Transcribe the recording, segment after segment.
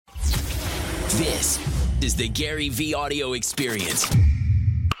This is the Gary V audio experience.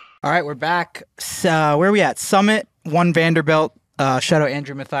 All right, we're back. So, where are we at? Summit, One Vanderbilt. Shout out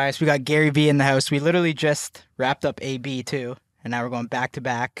Andrew Mathias. We got Gary V in the house. We literally just wrapped up AB too, and now we're going back to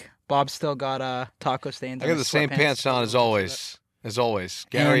back. Bob still got taco stains. I got the same pants on as always.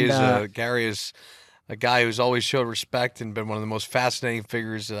 Gary is a guy who's always showed respect and been one of the most fascinating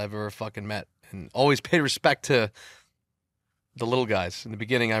figures that I've ever fucking met, and always paid respect to the little guys. In the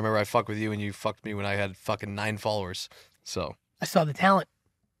beginning, I remember I fucked with you, and you fucked me when I had fucking 9 followers. So I saw the talent.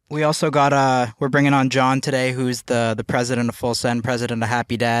 We also got we're bringing on John today, who's the president of Full Send, president of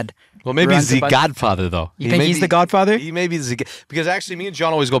Happy Dad. Well, maybe he's the godfather, though. You think he's the godfather? He may be because actually, me and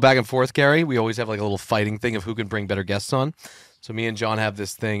John always go back and forth, Gary. We always have like a little fighting thing of who can bring better guests on. So me and John have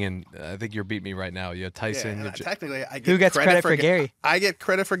this thing, and I think you're beating me right now. You have Tyson. Yeah, technically, I get who gets credit for Gary? I get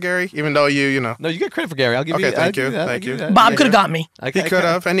credit for Gary, even though you know. No, you get credit for Gary. I'll give you. Okay, thank you. Bob could have got me. He could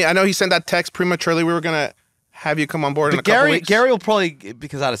have, and I know he sent that text prematurely. We were gonna have you come on board in a couple weeks. Gary will probably,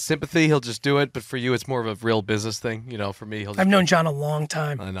 because out of sympathy, he'll just do it. But for you, it's more of a real business thing. You know, for me, I've known John a long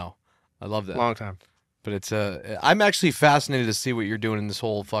time. I know. I love that. Long time. But it's I'm actually fascinated to see what you're doing in this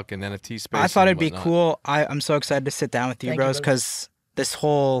whole fucking NFT space. I thought it'd be cool. I'm so excited to sit down with you, bros, because this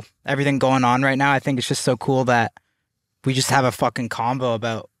whole everything going on right now, I think it's just so cool that we just have a fucking convo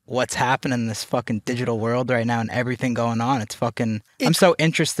about what's happening in this fucking digital world right now and everything going on. I'm so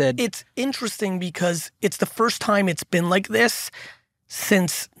interested. It's interesting because it's the first time it's been like this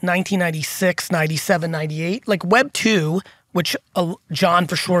since 1996, 97, 98. Like Web 2, which John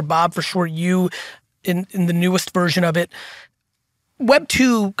for sure, Bob for sure, you in the newest version of it. Web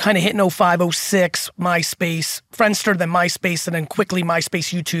 2 kind of hit in 05, 06, MySpace, Friendster, then MySpace, and then quickly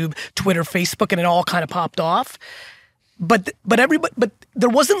MySpace, YouTube, Twitter, Facebook, and it all kind of popped off. But there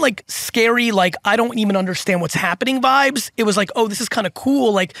wasn't like scary, like I don't even understand what's happening vibes. It was like, oh, this is kind of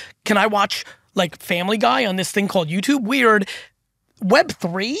cool. Like, can I watch like Family Guy on this thing called YouTube? Weird. Web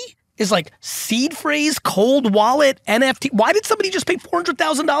 3 is like seed phrase, cold wallet, NFT. Why did somebody just pay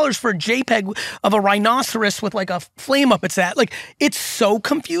 $400,000 for a JPEG of a rhinoceros with like a flame up its at? Like, it's so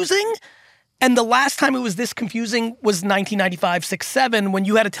confusing. And the last time it was this confusing was 1995, 6, 7, when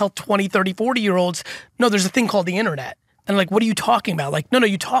you had to tell 20, 30, 40-year-olds, no, there's a thing called the internet. And like, what are you talking about? Like, no,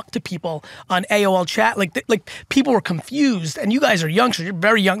 you talk to people on AOL chat. Like people were confused, and you guys are young, so you're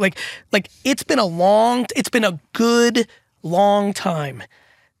very young. Like it's been a good long time,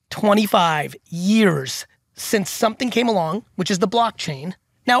 25 years since something came along, which is the blockchain.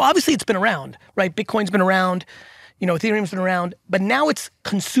 Now, obviously it's been around, right? Bitcoin's been around, Ethereum's been around, but now it's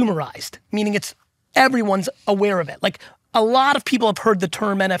consumerized, meaning everyone's aware of it. Like, a lot of people have heard the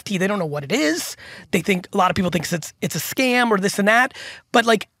term NFT. They don't know what it is. A lot of people think it's a scam or this and that. But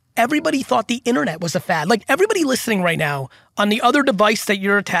like everybody thought the internet was a fad. Like everybody listening right now on the other device that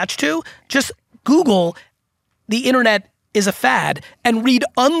you're attached to, just Google the internet is a fad and read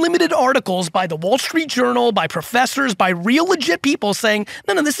unlimited articles by the Wall Street Journal, by professors, by real legit people saying,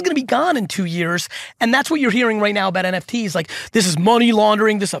 no, this is going to be gone in 2 years. And that's what you're hearing right now about NFTs. Like, this is money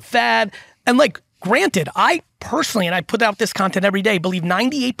laundering, this is a fad. And like, granted, I personally, and I put out this content every day, believe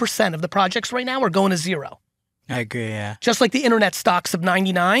 98% of the projects right now are going to zero. I agree, yeah. Just like the internet stocks of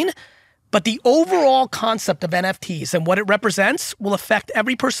 99. But the overall concept of NFTs and what it represents will affect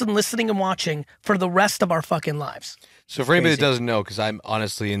every person listening and watching for the rest of our fucking lives. So for anybody that doesn't know, because I'm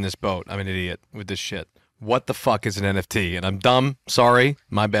honestly in this boat, I'm an idiot with this shit. What the fuck is an NFT? And I'm dumb, sorry,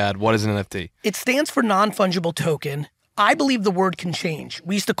 my bad. What is an NFT? It stands for non-fungible token. I believe the word can change.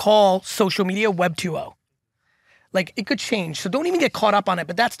 We used to call social media Web 2.0. Like, it could change, so don't even get caught up on it,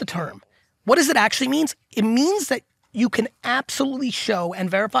 but that's the term. What does it actually mean? It means that you can absolutely show and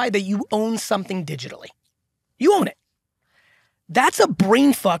verify that you own something digitally. You own it. That's a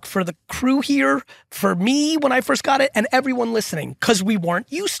brain fuck for the crew here, for me when I first got it, and everyone listening, because we weren't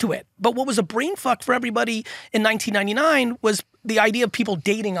used to it. But what was a brain fuck for everybody in 1999 was the idea of people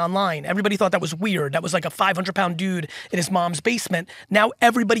dating online. Everybody thought that was weird. That was like a 500-pound dude in his mom's basement. Now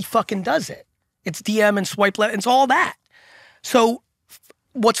everybody fucking does it. It's DM and swipe left. It's all that. So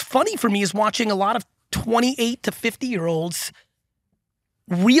what's funny for me is watching a lot of 28 to 50-year-olds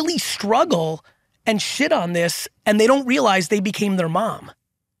really struggle and shit on this, and they don't realize they became their mom.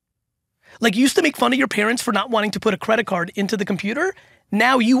 Like, you used to make fun of your parents for not wanting to put a credit card into the computer.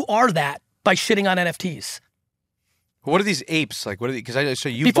 Now you are that by shitting on NFTs. What are these apes like? What are they? Because so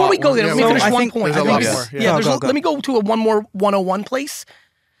you. Before we go there, let me finish one point. There's a lot more. Yeah, let me go to a one more 101 place.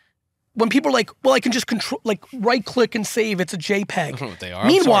 When people are like, well, I can just right click and save. It's a JPEG. I don't know what they are.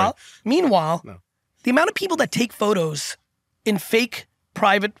 Meanwhile, No. The amount of people that take photos in fake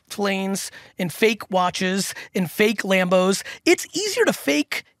private planes, in fake watches, in fake Lambos, it's easier to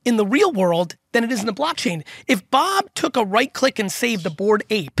fake in the real world than it is in the blockchain. If Bob took a right click and saved the Bored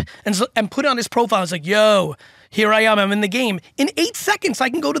Ape and put it on his profile, it's like, yo, here I am, I'm in the game. In 8 seconds, I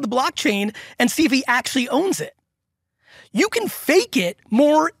can go to the blockchain and see if he actually owns it. You can fake it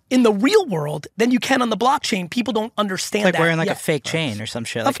more in the real world than you can on the blockchain. People don't understand it's like that wearing like yet. a fake chain or some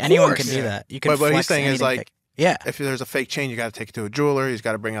shit. Of Like anyone course. can do that. You can But what he's flex saying is anything like, yeah. if there's a fake chain, you got to take it to a jeweler. He's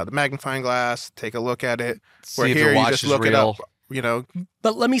got to bring out the magnifying glass, take a look at it. See Where if the here, you watch just is look it real. up. You know,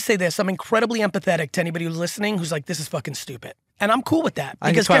 But let me say this. I'm incredibly empathetic to anybody who's listening who's like, this is fucking stupid. And I'm cool with that. I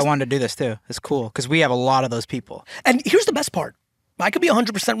think that's why I wanted to do this too. It's cool because we have a lot of those people. And here's the best part. I could be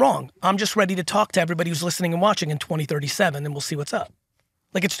 100% wrong. I'm just ready to talk to everybody who's listening and watching in 2037 and we'll see what's up.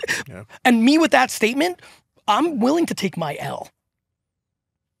 Like it's, and me with that statement, I'm willing to take my L.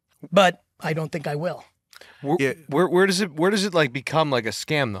 But I don't think I will. Where does it like become like a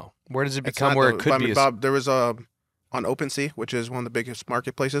scam though? Where does it become where it could be? Bob, there was on OpenSea, which is one of the biggest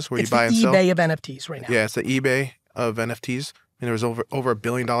marketplaces where It's you buy and the sell. eBay of NFTs right now. Yeah, it's the eBay of NFTs, and there was over $1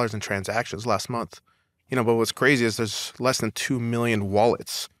 billion in transactions last month. You know, but what's crazy is there's less than 2 million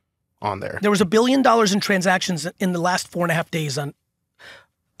wallets on there. There was $1 billion in transactions in the last 4.5 days on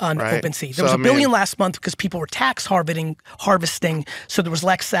Right. OpenSea. There So, was I $1 billion mean- last month because people were tax harvesting, so there was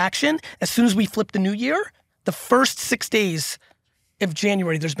less action. As soon as we flipped the new year, the first 6 days of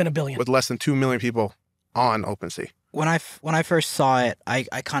January, there's been $1 billion. With less than 2 million people on OpenSea. When I first saw it, I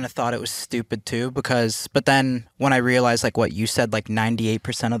kind of thought it was stupid too but then when I realized like what you said, like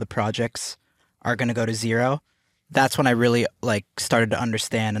 98% of the projects are going to go to zero, that's when I really like started to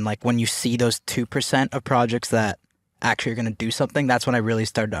understand. And like when you see those 2% of projects that actually are going to do something, that's when I really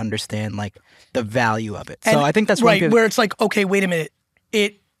started to understand like the value of it. So I think that's right where it's like, okay, wait a minute.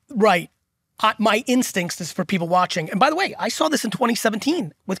 My instincts is for people watching. And by the way, I saw this in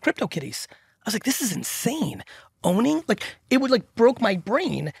 2017 with CryptoKitties. I was like, this is insane. Owning, like, it would like broke my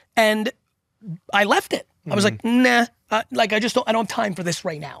brain, and I left it. I was like, nah, like I don't have time for this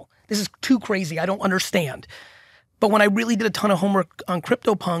right now. This is too crazy. I don't understand. But when I really did a ton of homework on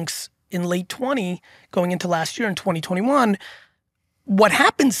CryptoPunks in late 20, going into last year in 2021, what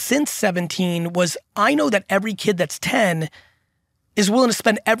happened since 17 was I know that every kid that's 10 is willing to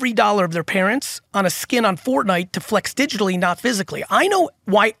spend every dollar of their parents on a skin on Fortnite to flex digitally, not physically. I know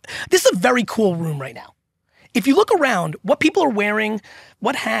why. This is a very cool room right now. If you look around, what people are wearing,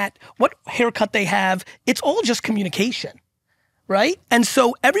 what hat, what haircut they have, it's all just communication, right? And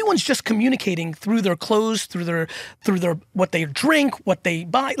so everyone's just communicating through their clothes, through their what they drink, what they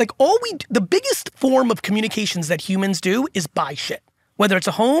buy. Like the biggest form of communications that humans do is buy shit, whether it's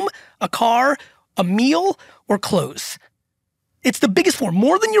a home, a car, a meal, or clothes. It's the biggest form,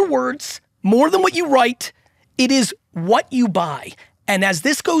 more than your words, more than what you write. It is what you buy. And as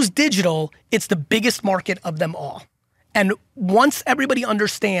this goes digital, it's the biggest market of them all. And once everybody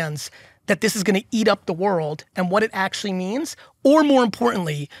understands that this is going to eat up the world and what it actually means, or more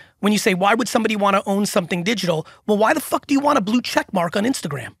importantly, when you say, why would somebody want to own something digital? Well, why the fuck do you want a blue check mark on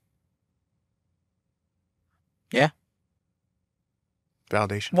Instagram? Yeah.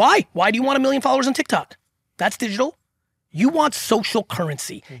 Validation. Why? Why do you want 1 million followers on TikTok? That's digital. You want social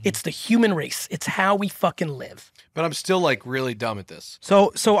currency. It's the human race. It's how we fucking live. But I'm still like really dumb at this.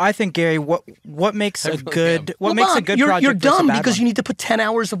 So I think, Gary, what makes a good Bob, project? You're dumb because you need. need to put 10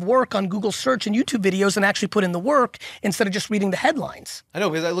 hours of work on Google search and YouTube videos and actually put in the work instead of just reading the headlines. I know,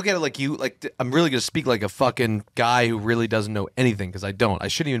 because I look at it like I'm really going to speak like a fucking guy who really doesn't know anything, because I don't. I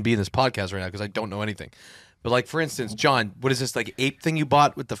shouldn't even be in this podcast right now because I don't know anything. But like, for instance, John, what is this like ape thing you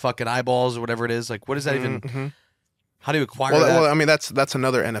bought with the fucking eyeballs or whatever it is? Like, what is that even? How do you acquire that? Well, I mean, that's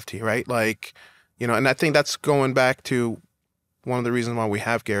another NFT, right? Like, you know, and I think that's going back to one of the reasons why we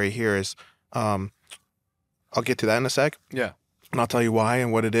have Gary here is, I'll get to that in a sec. Yeah. And I'll tell you why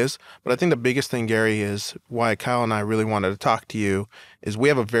and what it is. But I think the biggest thing, Gary, is why Kyle and I really wanted to talk to you is we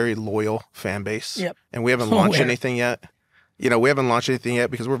have a very loyal fan base. Yep. And we haven't launched anything yet. You know, we haven't launched anything yet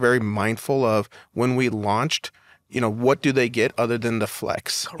because we're very mindful of when we launched, you know, what do they get other than the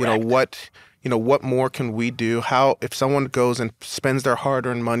flex? Correct. What more can we do? How, if someone goes and spends their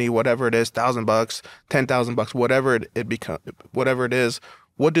hard-earned money, whatever it is, $1,000, $10,000, whatever it is,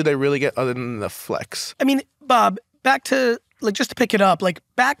 what do they really get other than the flex? I mean, Bob, back to, like, just to pick it up, like,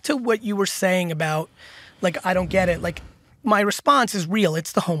 back to what you were saying about, like, I don't get it. Like, my response is real.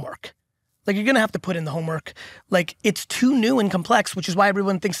 It's the homework. Like, you're going to have to put in the homework. Like, it's too new and complex, which is why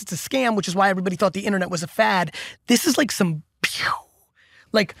everyone thinks it's a scam, which is why everybody thought the internet was a fad. This is like some,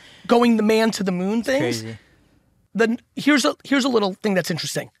 like, going the man to the moon things. Crazy. Then here's a little thing that's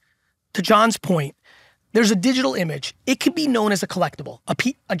interesting. To John's point, there's a digital image. It could be known as a collectible.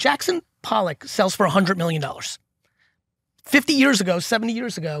 A Jackson Pollock sells for $100 million. 50 years ago, 70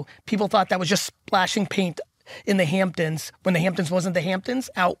 years ago, people thought that was just splashing paint in the Hamptons when the Hamptons wasn't the Hamptons,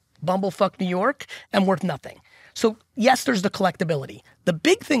 out bumblefuck New York, and worth nothing. So yes, there's the collectability. The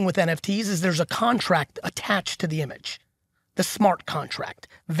big thing with NFTs is there's a contract attached to the image. The smart contract,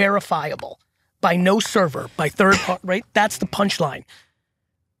 verifiable, by no server, by third party, right? That's the punchline.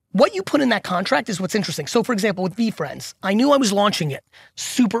 What you put in that contract is what's interesting. So for example, with VeeFriends, I knew I was launching it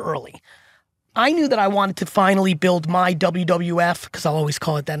super early. I knew that I wanted to finally build my WWF, because I'll always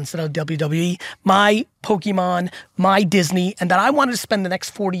call it that instead of WWE, my Pokemon, my Disney, and that I wanted to spend the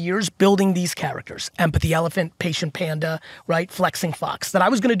next 40 years building these characters. Empathy Elephant, Patient Panda, right? Flexing Fox. That I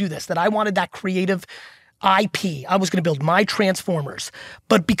was gonna do this, that I wanted that creative IP. I was gonna build my Transformers.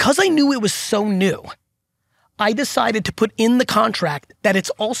 But because I knew it was so new, I decided to put in the contract that it's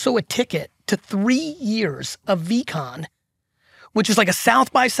also a ticket to 3 years of VCon, which is like a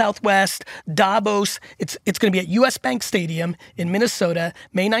South by Southwest, Davos. It's gonna be at US Bank Stadium in Minnesota,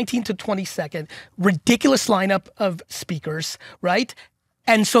 May 19th to 22nd. Ridiculous lineup of speakers, right?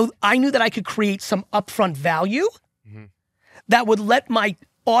 And so I knew that I could create some upfront value that would let my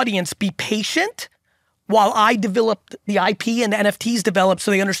audience be patient while I developed the IP and the NFTs developed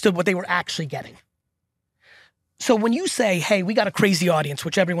so they understood what they were actually getting. So when you say, hey, we got a crazy audience,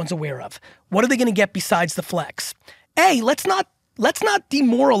 which everyone's aware of, what are they gonna get besides the flex? A, let's not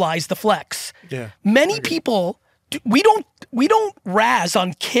demoralize the flex. Yeah. Many people, we don't razz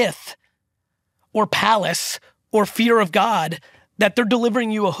on Kith or Palace or Fear of God that they're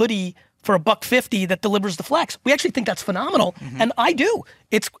delivering you a hoodie for $150 that delivers the flex. We actually think that's phenomenal, and I do.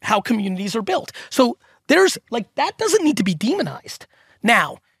 It's how communities are built. So there's like, that doesn't need to be demonized.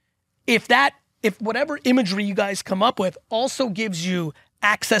 Now, if whatever imagery you guys come up with also gives you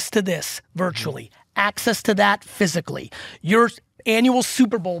access to this virtually, access to that physically, your annual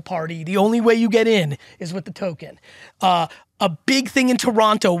Super Bowl party, the only way you get in is with the token. A big thing in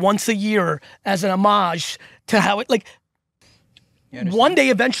Toronto once a year as an homage to how it, like, one day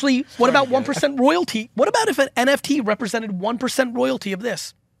eventually, what about 1% royalty? What about if an NFT represented 1% royalty of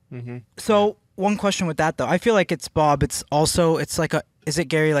this? So one question with that though, I feel like it's Bob, it's like is it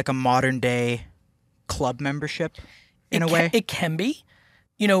Gary, like a modern day club membership in a way? It can be.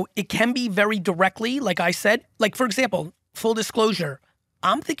 You know, it can be very directly, like I said. Like, for example, full disclosure,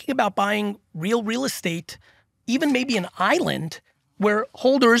 I'm thinking about buying real estate, even maybe an island where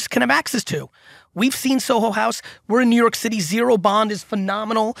holders can have access to. We've seen Soho House. We're in New York City. Zero Bond is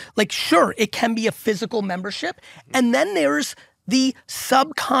phenomenal. Like, sure, it can be a physical membership. And then there's the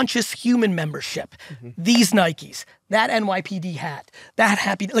subconscious human membership. These Nikes, that NYPD hat, that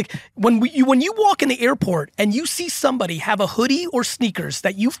happy, like when you walk in the airport and you see somebody have a hoodie or sneakers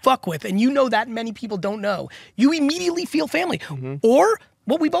that you fuck with and you know that many people don't know, you immediately feel family. Or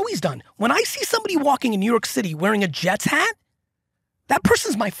what we've always done, when I see somebody walking in New York City wearing a Jets hat, that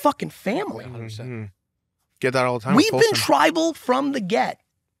person's my fucking family. Get that all the time. We've been tribal from the get.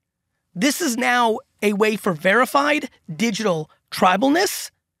 This is now a way for verified digital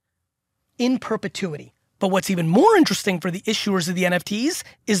tribalness in perpetuity. But what's even more interesting for the issuers of the NFTs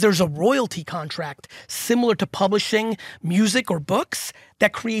is there's a royalty contract similar to publishing music or books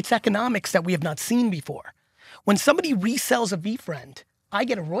that creates economics that we have not seen before. When somebody resells a VeeFriend, I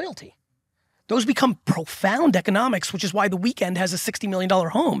get a royalty. Those become profound economics, which is why The Weeknd has a $60 million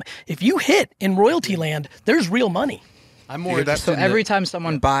home. If you hit in royalty land, there's real money. I'm more So every time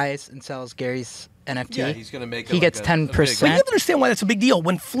someone buys and sells Gary's NFT, he's gonna make he gets 10%. But you have to understand why that's a big deal.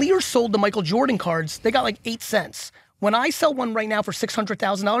 When Fleer sold the Michael Jordan cards, they got like 8 cents. When I sell one right now for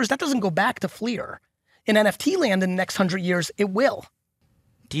 $600,000, that doesn't go back to Fleer. In NFT land in the next 100 years, it will.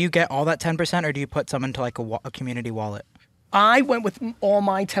 Do you get all that 10% or do you put some into like a community wallet? I went with all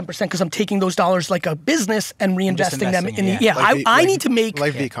my 10% because I'm taking those dollars like a business and reinvesting them in the, I need to make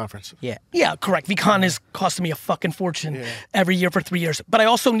like V conference. Yeah, correct. VCon is costing me a fucking fortune every year for 3 years. But I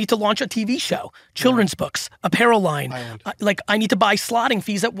also need to launch a TV show, children's books, apparel line. I need to buy slotting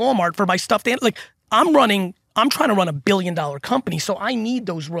fees at Walmart for my stuffed animal. Like I'm trying to run a $1 billion company, so I need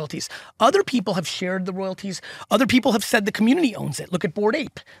those royalties. Other people have shared the royalties. Other people have said the community owns it. Look at Bored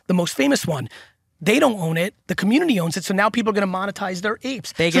Ape, the most famous one. They don't own it. The community owns it. So now people are going to monetize their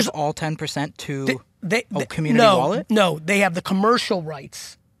apes. They give all 10% to a community wallet? No, they have the commercial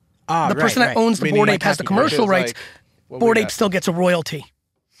rights. The person that owns the Bored Ape has the commercial rights. Bored Ape still gets a royalty.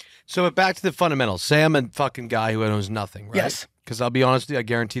 So back to the fundamentals. Say I'm a fucking guy who knows nothing, right? Yes. Because I'll be honest with you, I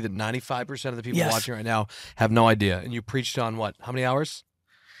guarantee that 95% of the people watching right now have no idea. And you preached on what? How many hours?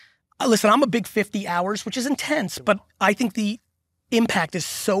 Listen, I'm a big 50 hours, which is intense, but I think the impact is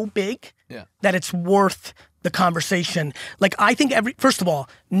so big that it's worth the conversation. Like I think first of all,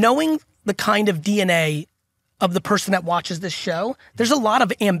 knowing the kind of DNA of the person that watches this show. There's a lot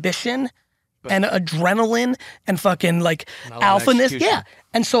of ambition and adrenaline and fucking like alphaness. Yeah.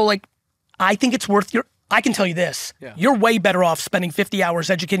 And so like, I think it's worth I can tell you this. Yeah. You're way better off spending 50 hours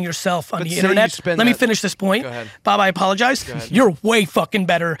educating yourself on the internet. Let me finish this point. Go ahead. Bob, I apologize. You're way fucking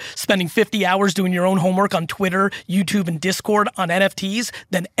better spending 50 hours doing your own homework on Twitter, YouTube, and Discord on NFTs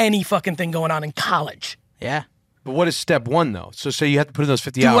than any fucking thing going on in college. Yeah. But what is step one, though? So you have to put in those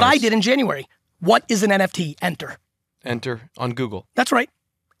 50 hours. Do what I did in January. What is an NFT? Enter. Enter on Google. That's right.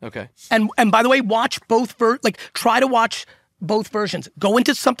 Okay. And by the way, watch both, try to watch both versions. Go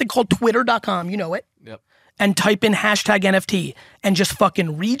into something called twitter.com, you know it. Yep. And type in hashtag NFT and just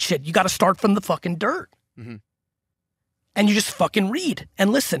fucking read shit. You got to start from the fucking dirt. Mm-hmm. And you just fucking read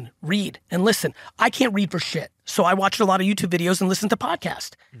and listen, read and listen. I can't read for shit. So I watched a lot of YouTube videos and listened to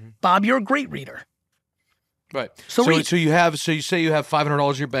podcasts. Mm-hmm. Bob, you're a great reader. Right. So you say you have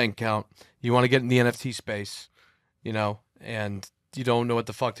 $500 in your bank account. You want to get in the NFT space, and you don't know what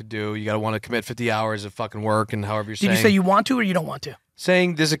the fuck to do. You got to want to commit 50 hours of fucking work and however you're saying. Did you say you want to or you don't want to?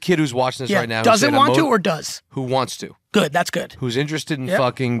 Saying there's a kid who's watching this right now. Doesn't want to or does? Who wants to. Good, that's good. Who's interested in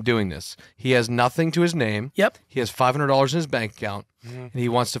fucking doing this. He has nothing to his name. Yep. He has $500 in his bank account, and he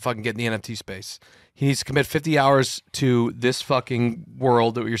wants to fucking get in the NFT space. He needs to commit 50 hours to this fucking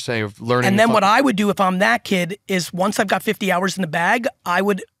world that you're saying of learning. And then what I would do if I'm that kid is once I've got 50 hours in the bag, I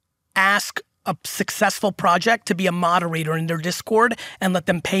would ask a successful project to be a moderator in their Discord and let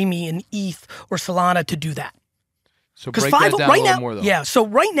them pay me in ETH or Solana to do that. So break that down a little more, though. Yeah, so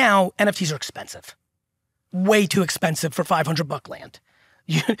right now, NFTs are expensive. Way too expensive for $500 land.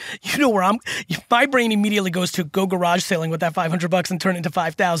 You know where my brain immediately goes to go garage sailing with that $500 and turn it into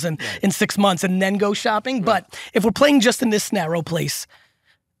 5,000 in 6 months and then go shopping. Right. But if we're playing just in this narrow place,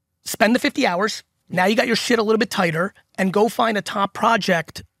 spend the 50 hours. Now you got your shit a little bit tighter and go find a top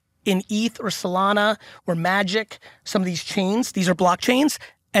project in ETH or Solana or Magic, some of these chains, these are blockchains,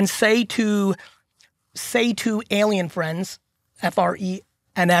 and say to Alien Friends,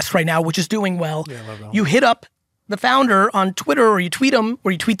 FRENS right now, which is doing well, you hit up the founder on Twitter or you tweet them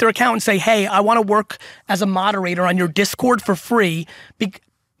or you tweet their account and say, hey, I want to work as a moderator on your Discord for free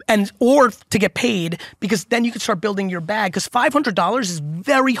or to get paid, because then you can start building your bag, because $500 is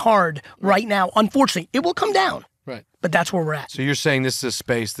very hard right now. Unfortunately, it will come down. Right. But that's where we're at. So you're saying this is a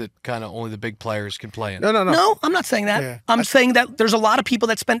space that kind of only the big players can play in? No. No, I'm not saying that. Yeah. I'm saying that there's a lot of people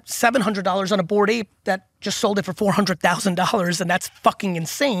that spent $700 on a Bored Ape that just sold it for $400,000, and that's fucking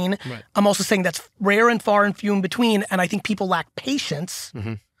insane. Right. I'm also saying that's rare and far and few in between, and I think people lack patience.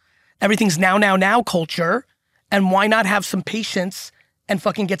 Mm-hmm. Everything's now culture, and why not have some patience and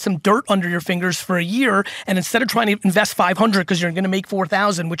fucking get some dirt under your fingers for a year, and instead of trying to invest $500 because you're going to make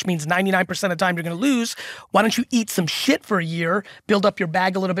 $4,000, which means 99% of the time you're going to lose, why don't you eat some shit for a year, build up your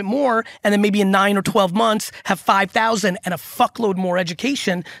bag a little bit more, and then maybe in 9 or 12 months have $5,000 and a fuckload more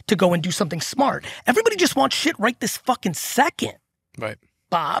education to go and do something smart. Everybody just wants shit right this fucking second. Right.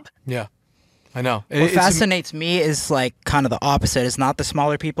 Bob? Yeah. I know. What fascinates me is like kind of the opposite. It's not the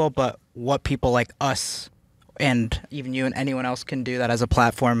smaller people, but what people like us and even you and anyone else can do that as a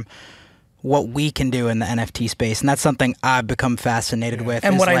platform, what we can do in the NFT space. And that's something I've become fascinated with.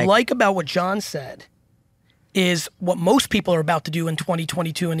 And what I like about what John said is what most people are about to do in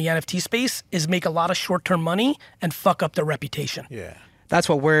 2022 in the NFT space is make a lot of short-term money and fuck up their reputation. Yeah. That's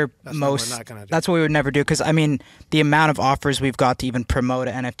what that's what we would never do. Because, I mean, the amount of offers we've got to even promote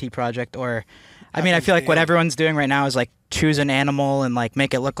an NFT project I feel like what everyone's doing right now is like choose an animal and like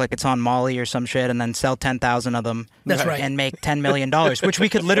make it look like it's on Molly or some shit and then sell 10,000 of them. That's right. And make $10 million, which we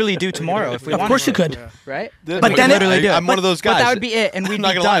could literally do tomorrow if we wanted. Of course you could. Yeah. Right? But then I'm one of those guys. But that would be it. And we'd I'm not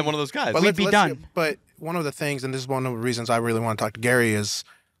be gonna done. lie, I'm one of those guys. We'd be done. But one of the things, and this is one of the reasons I really want to talk to Gary is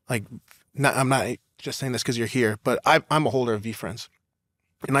like, I'm not just saying this because you're here, but I'm a holder of VFriends.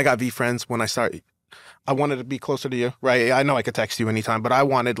 And I got VFriends when I started. I wanted to be closer to you, right? I know I could text you anytime, but I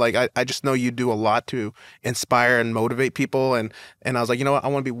wanted, like, I just know you do a lot to inspire and motivate people. And I was like, you know what? I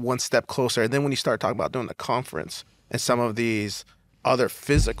want to be one step closer. And then when you start talking about doing the conference and some of these other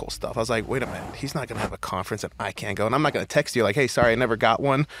physical stuff, I was like, wait a minute, he's not going to have a conference and I can't go. And I'm not going to text you like, hey, sorry, I never got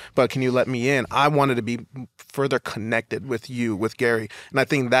one, but can you let me in? I wanted to be further connected with you, with Gary. And I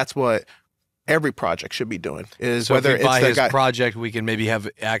think that's what every project should be doing, is so whether if we buy it's his project, we can maybe have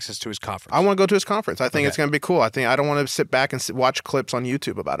access to his conference. I want to go to his conference. I think it's going to be cool. I don't want to sit back and watch clips on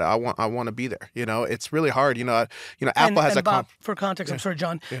YouTube about it. I want to be there. It's really hard. Apple has Bob, for context, I'm sorry,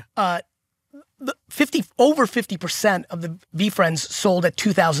 John. Yeah. Over 50% of the VFriends sold at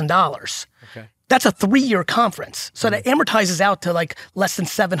 $2,000. Okay. That's a 3-year conference. So that amortizes out to like less than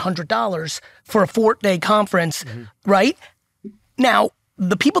 $700 for a 4-day conference, right? Now,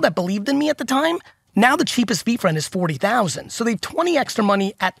 the people that believed in me at the time, Now the cheapest VFriend is $40,000. So they have 20 extra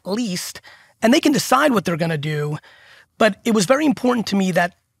money at least, and they can decide what they're going to do. But it was very important to me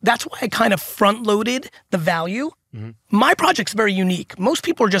that's why I kind of front loaded the value. My project's very unique. Most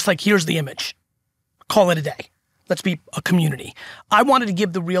people are just like, here's the image. Call it a day. Let's be a community. I wanted to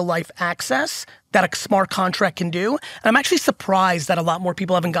give the real life access that a smart contract can do. And I'm actually surprised that a lot more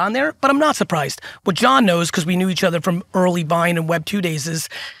people haven't gone there, but I'm not surprised. What John knows, because we knew each other from early Vine and Web 2 days, is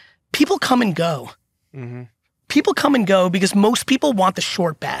people come and go. People come and go because most people want the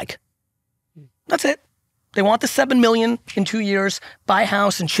short bag. That's it. They want the 7 million in 2 years, buy a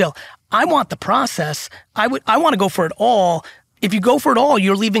house and chill. I want the process. I want to go for it all. If you go for it all,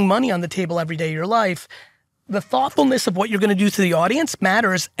 you're leaving money on the table every day of your life. The thoughtfulness of what you're going to do to the audience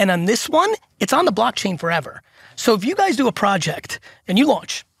matters. And on this one, it's on the blockchain forever. So if you guys do a project and you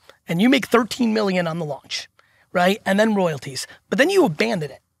launch and you make 13 million on the launch, right? And then royalties, but then you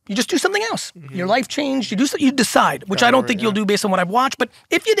abandon it. You just do something else. Your life changed. You decide, which I don't think you'll do based on what I've watched. But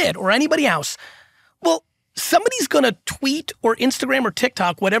if you did, or anybody else, well, somebody's going to tweet or Instagram or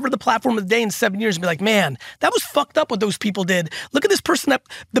TikTok, whatever the platform of the day in 7 years, and be like, man, that was fucked up what those people did. Look at this person that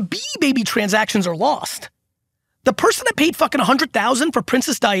the Beanie Baby transactions are lost. The person that paid fucking $100,000 for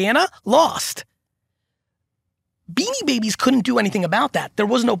Princess Diana lost. Beanie Babies couldn't do anything about that. There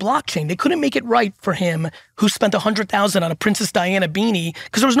was no blockchain. They couldn't make it right for him who spent $100,000 on a Princess Diana beanie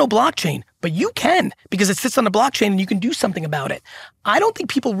because there was no blockchain. But you can, because it sits on the blockchain and you can do something about it. I don't think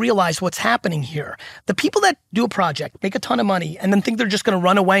people realize what's happening here. The people that do a project, make a ton of money, and then think they're just going to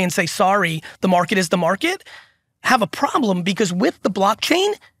run away and say, sorry, the market is the market, have a problem, because with the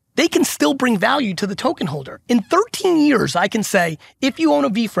blockchain, they can still bring value to the token holder. In 13 years, I can say, if you own a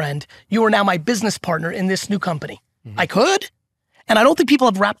VFriend, you are now my business partner in this new company. I could, and I don't think people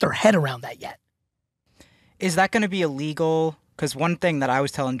have wrapped their head around that yet. Is that going to be illegal? Because one thing that I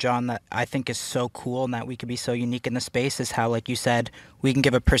was telling John that I think is so cool and that we could be so unique in the space is how, like you said, we can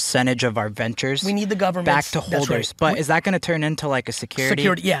give a percentage of our ventures. We need the government back to holders. Right. But is that going to turn into like a security?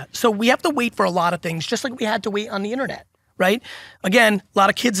 Yeah. So we have to wait for a lot of things, just like we had to wait on the internet. Right? Again, a lot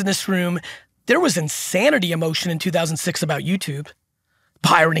of kids in this room, there was insanity emotion in 2006 about YouTube.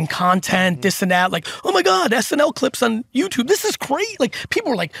 Pirating content, this and that, like, oh my God, SNL clips on YouTube. This is great. Like,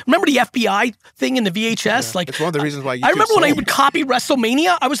 people were like, remember the FBI thing in the VHS? Yeah. Like, it's one of the reasons why YouTube I remember when I would copy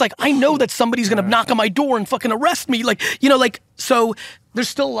WrestleMania, I was like, I know that somebody's gonna knock on my door and fucking arrest me. Like, so there's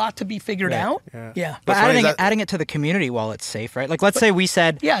still a lot to be figured out. Yeah. But adding it to the community while it's safe, right? Like, let's say we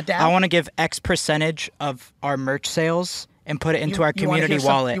said, I want to give X percentage of our merch sales and put it into our community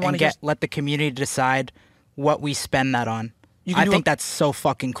wallet and let the community decide what we spend that on. I think that's so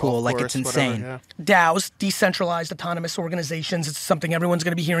fucking cool. Like, it's insane. Whatever, DAOs, decentralized autonomous organizations, it's something everyone's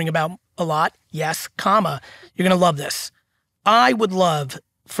going to be hearing about a lot. Yes, comma. You're going to love this. I would love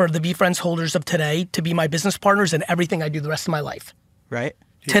for the VFriends holders of today to be my business partners in everything I do the rest of my life. Right?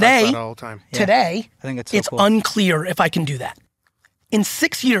 Today, all the time. Today, I think it's cool. Unclear if I can do that. In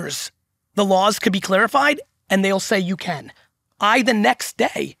 6 years, the laws could be clarified and they'll say you can. I, the next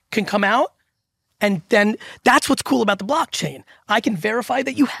day, can come out. And then that's what's cool about the blockchain. I can verify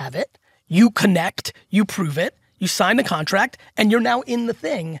that you have it, you connect, you prove it, you sign the contract, and you're now in the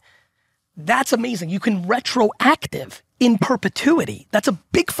thing. That's amazing. You can retroactive in perpetuity. That's a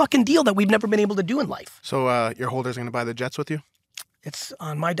big fucking deal that we've never been able to do in life. So your holder's going to buy the jets with you? It's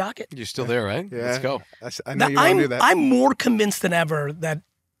on my docket. You're still there, right? Yeah. Let's go. I know you want to do that. I'm more convinced than ever that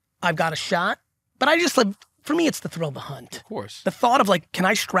I've got a shot, but I just like, for me, it's the thrill of the hunt. Of course. The thought of like, can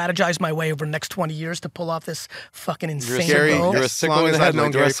I strategize my way over the next 20 years to pull off this fucking insane goal? You're a as long sicko in as the head I've known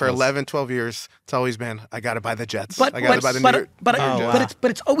like the Gary rest for of us. 11, 12 years, it's always been, I got to buy the jets. I got to buy the new jets. But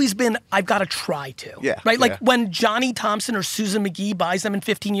it's always been, I've got to try to. Yeah. Right? Like when Johnny Thompson or Susan McGee buys them in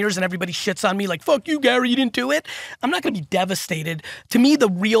 15 years and everybody shits on me like, fuck you, Gary, you didn't do it. I'm not going to be devastated. To me, the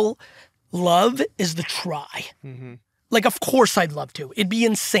real love is the try. Mm-hmm. Like, of course I'd love to. It'd be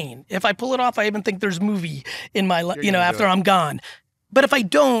insane. If I pull it off, I even think there's movie in my, after I'm gone. But if I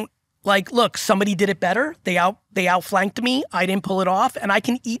don't, like, look, somebody did it better. They outflanked me. I didn't pull it off, and I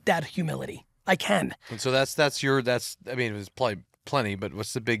can eat that humility. I can. And so I mean, it was probably plenty, but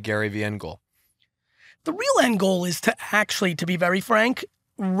what's the big Gary V end goal? The real end goal is to actually, to be very frank,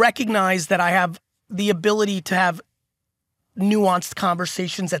 recognize that I have the ability to have nuanced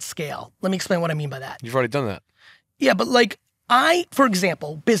conversations at scale. Let me explain what I mean by that. You've already done that. Yeah, but like for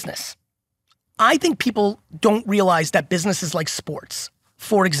example, business. I think people don't realize that business is like sports.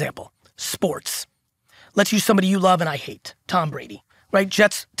 For example, sports. Let's use somebody you love and I hate, Tom Brady, right?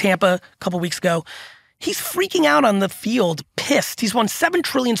 Jets, Tampa, a couple weeks ago. He's freaking out on the field, pissed. He's won 7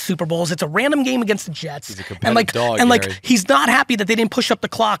 trillion Super Bowls. It's a random game against the Jets. He's a competitive dog, Gary. He's not happy that they didn't push up the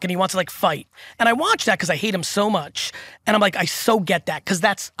clock and he wants to fight. And I watch that because I hate him so much. And I'm like, I so get that because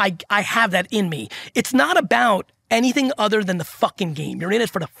I have that in me. It's not about anything other than the fucking game. You're in it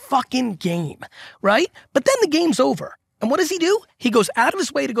for the fucking game, right? But then the game's over. And what does he do? He goes out of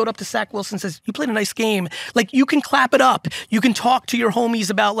his way to go up to Zach Wilson and says, you played a nice game. You can clap it up. You can talk to your homies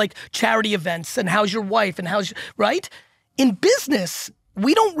about charity events and how's your wife and right? In business,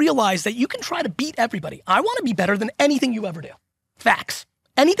 we don't realize that you can try to beat everybody. I want to be better than anything you ever do. Facts.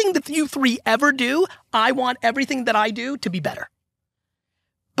 Anything that you 3 ever do, I want everything that I do to be better.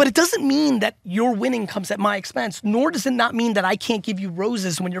 But it doesn't mean that your winning comes at my expense, nor does it not mean that I can't give you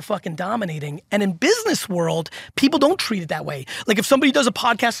roses when you're fucking dominating. And in business world, people don't treat it that way. If somebody does a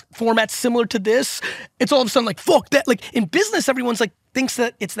podcast format similar to this, it's all of a sudden fuck that. In business, everyone's thinks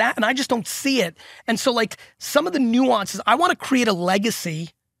that it's that, and I just don't see it. And so some of the nuances, I want to create a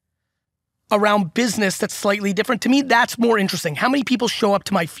legacy around business that's slightly different. To me, that's more interesting. How many people show up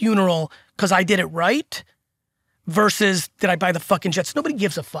to my funeral because I did it right? Versus, did I buy the fucking jets? Nobody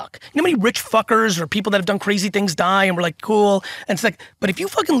gives a fuck. You know how many rich fuckers or people that have done crazy things die and we're cool? And it's but if you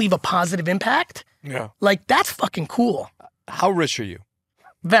fucking leave a positive impact, that's fucking cool. How rich are you?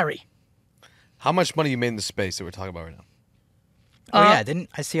 Very. How much money you made in the space that we're talking about right now? Oh yeah, didn't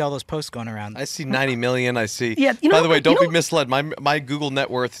I see all those posts going around? I see 90 million. I see. Yeah, by the way, don't be misled. My Google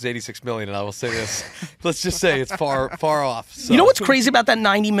net worth is 86 million, and I will say this. Let's just say it's far off. So. You know what's crazy about that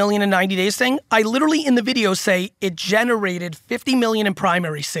 90 million in 90 days thing? I literally in the video say it generated 50 million in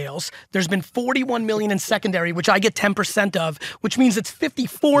primary sales. There's been 41 million in secondary, which I get 10% of, which means it's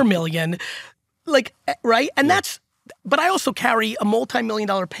 54 million. Right? And that's. But I also carry a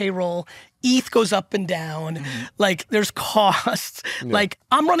multi-million-dollar payroll. ETH goes up and down. There's costs. Yeah.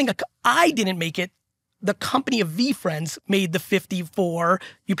 I'm running I didn't make it. The company of VFriends made the 54.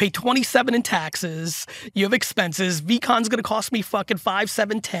 You pay 27 in taxes. You have expenses. VCon's going to cost me fucking 5,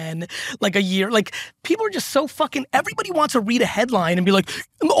 7, 10 a year. People are just so fucking, everybody wants to read a headline and be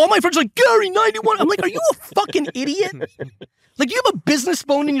all my friends are Gary, 91. I'm are you a fucking idiot? You have a business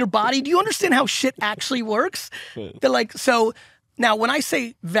bone in your body. Do you understand how shit actually works? They're so now when I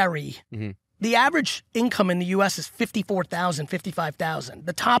say very, the average income in the US is $54,000, $55,000.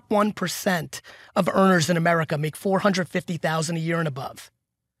 The top 1% of earners in America make $450,000 a year and above.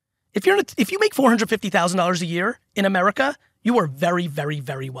 If you make $450,000 a year in America, you are very, very,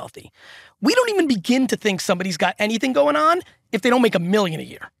 very wealthy. We don't even begin to think somebody's got anything going on if they don't make $1 million a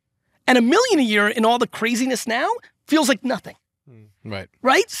year. And $1 million a year in all the craziness now feels like nothing. Right.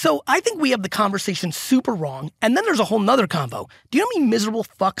 Right? So I think we have the conversation super wrong. And then there's a whole nother convo. Do you know how many miserable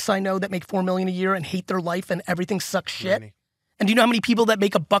fucks I know that make $4 million a year and hate their life and everything sucks shit? Many. And do you know how many people that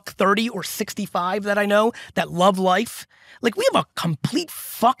make $130 or 65 that I know that love life? We have a complete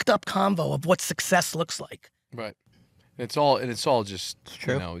fucked up convo of what success looks like. Right. It's all just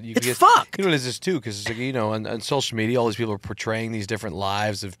true. It's fucked. You know what it is too, because on social media, all these people are portraying these different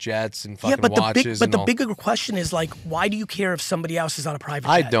lives of jets and fucking watches. The bigger question is why do you care if somebody else is on a private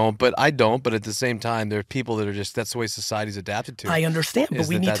jet? I don't. But at the same time, there are people that are just that's the way society's adapted to. I understand, but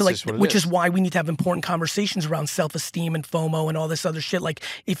we need to which is why we need to have important conversations around self-esteem and FOMO and all this other shit.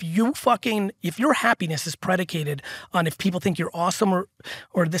 If your happiness is predicated on if people think you're awesome or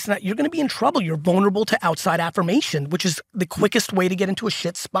this and that, you're going to be in trouble. You're vulnerable to outside affirmation, which is the quickest way to get into a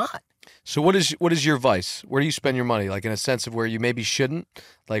shit spot. So what is your vice? Where do you spend your money? In a sense of where you maybe shouldn't?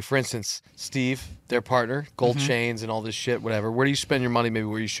 For instance, Steve, their partner, gold chains and all this shit, whatever. Where do you spend your money maybe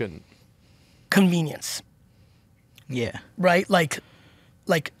where you shouldn't? Convenience. Yeah. Right?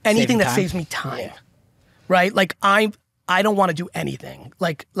 Anything that saves me time. Yeah. Right? I don't want to do anything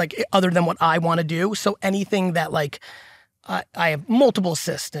other than what I want to do. So anything that I have multiple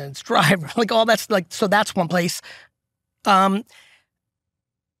assistants, driver, all that's so that's one place.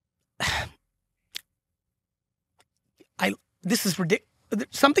 This is ridiculous.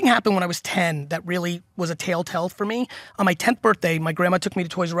 Something happened when I was 10 that really was a telltale for me. On my 10th birthday, my grandma took me to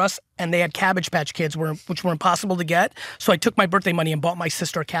Toys R Us, and they had Cabbage Patch Kids, which were impossible to get. So I took my birthday money and bought my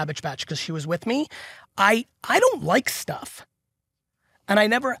sister a Cabbage Patch because she was with me. I don't like stuff. And I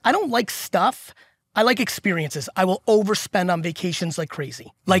don't like stuff. I like experiences. I will overspend on vacations like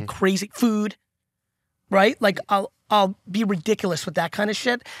crazy. Crazy. Food, right? I'll be ridiculous with that kind of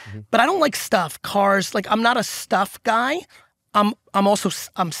shit. But I don't like stuff. Cars, I'm not a stuff guy. I'm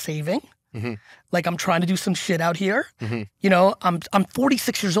saving. I'm trying to do some shit out here. I'm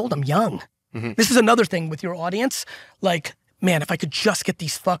 46 years old. I'm young. This is another thing with your audience. Man, if I could just get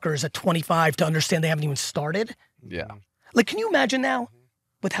these fuckers at 25 to understand they haven't even started. Yeah. Can you imagine now?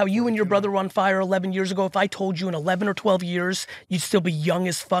 with how you and your brother were on fire 11 years ago, if I told you in 11 or 12 years you'd still be young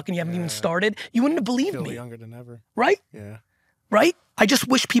as fuck and you haven't even started, you wouldn't have believed me. Younger than ever. Right? Yeah. Right? I just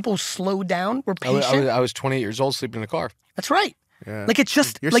wish people slowed down, were patient. I was 28 years old sleeping in a car. That's right. Yeah. Like it's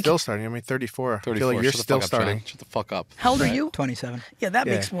just You're like still starting. I mean, 34. 34. I feel like you're Shut the still fuck up, starting. John. Shut the fuck up. how old are you? 27. Yeah, that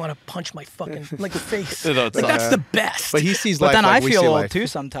makes me want to punch my fucking like face. No, it's Like not. that's the best. But he sees But life then like I we feel see old life. too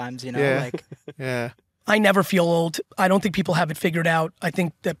sometimes, you know, Yeah. like Yeah. I never feel old. I don't think people have it figured out. I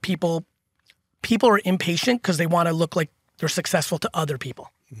think that people are impatient because they want to look like they're successful to other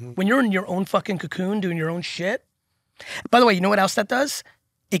people. When you're in your own fucking cocoon doing your own shit. By the way, you know what else that does?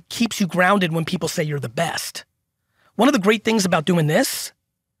 It keeps you grounded when people say you're the best. One of the great things about doing this,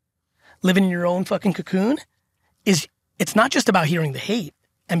 living in your own fucking cocoon, is it's not just about hearing the hate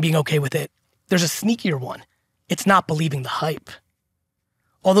and being okay with it. There's a sneakier one. It's not believing the hype.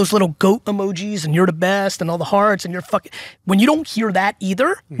 All those little goat emojis and you're the best and all the hearts and you're fucking... When you don't hear that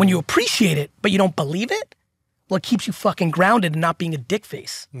either, when you appreciate it, but you don't believe it, well, it keeps you fucking grounded and not being a dick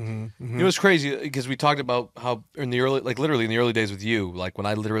face. You know, it's crazy because we talked about how in the early, like literally in the early days with you, like when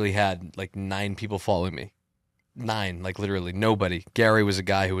I literally had like 9 people following me. 9, like literally nobody. Gary was a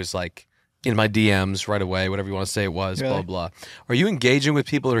guy who was like in my DMs right away, whatever you want to say it was, Really? blah, blah. Are you engaging with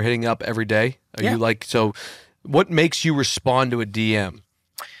people that are hitting up every day? Are Yeah. you like, so what makes you respond to a DM?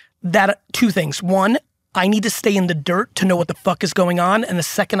 That, 2 things. 1, I need to stay in the dirt to know what the fuck is going on. And the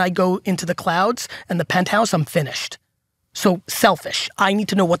second I go into the clouds and the penthouse, I'm finished. So selfish. I need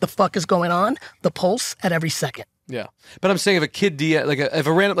to know what the fuck is going on, the pulse at every second. Yeah. But I'm saying if a kid DM, like if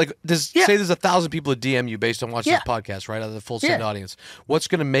a random, like Yeah. say there's 1,000 people that DM you based on watching Yeah. this podcast, right? Out of the full send Yeah. audience, what's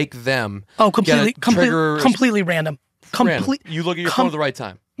going to make them Completely trigger completely random. random? You look at your phone at the right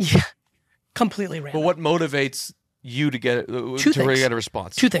time. Yeah, completely random. But what motivates you to get Two to things. get a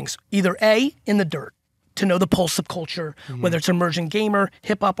response? 2 things. Either A, in the dirt, to know the pulse of culture, whether it's emerging gamer,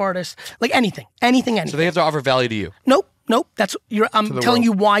 hip hop artist, like anything. So they have to offer value to you. Nope. I'm telling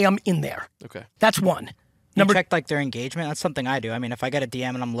you why I'm in there. Okay. That's 1. you check like their engagement. That's something I do. I mean, if I get a DM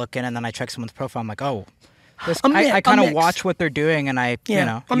and I'm looking and then I check someone's profile, I'm like, oh, this, I kind of mix. watch what they're doing and I, Yeah, you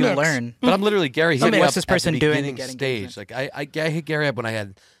know, a you mix. learn. But I'm literally Gary hit me what's up this at person the doing to beginning get stage. engagement? Like I hit Gary up when I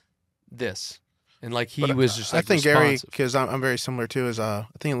had this, and like he was just. I Like, think Gary, responsive. because I'm very similar too, is I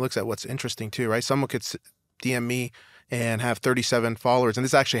think it looks at what's interesting too, right? Someone could DM me and have 37 followers, and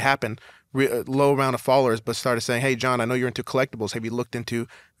this actually happened, low amount of followers, but started saying, hey, John, I know you're into collectibles. Have you looked into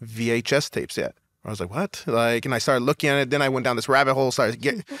VHS tapes yet? I was like, what? Like, and I started looking at it. Then I went down this rabbit hole,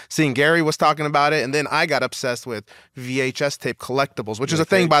 started seeing Gary was talking about it. And then I got obsessed with VHS tape collectibles, which is a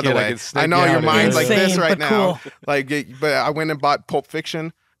thing, by the kid, I way. could sneak I know you your out mind's of like it. this right but now. cool. Like, but I went and bought Pulp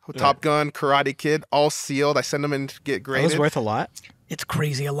Fiction, Top Gun, Karate Kid, all sealed. I send them in to get That graded. was worth a lot. It's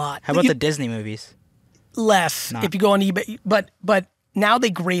crazy a lot. How about the Disney movies? Less Nah. if you go on eBay, but now they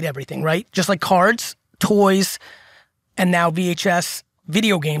grade everything, right? Just like cards, toys, and now VHS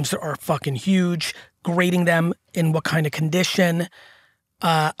video games are fucking huge. Grading them in what kind of condition.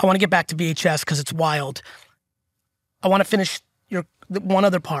 I want to get back to VHS because it's wild. I want to finish one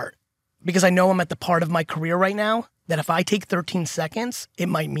other part because I know I'm at the part of my career right now that if I take 13 seconds, it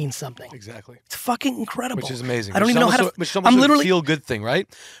might mean something. Exactly. It's fucking incredible. Which is amazing. I don't even know how to. Which is almost I'm a literally feel good thing, right?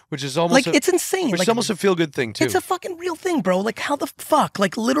 Which is almost like it's insane. Which Like is almost a feel good thing too. it's a fucking real thing, bro. Like how the fuck?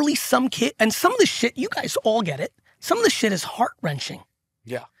 Like literally some kid and some of the shit. You guys all get it. Some of the shit is heart wrenching.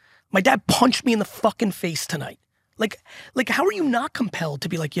 Yeah. My dad punched me in the fucking face tonight. Like how are you not compelled to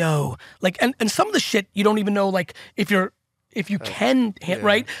be like, yo, like, and some of the shit you don't even know, like, if you can,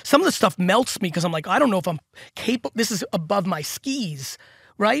 right? Some of the stuff melts me because I'm like, I don't know if I'm capable. This is above my skis,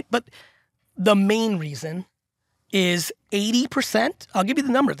 right? But the main reason is 80%. I'll give you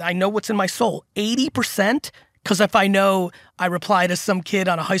the number. I know what's in my soul. 80%. Because if I know I reply to some kid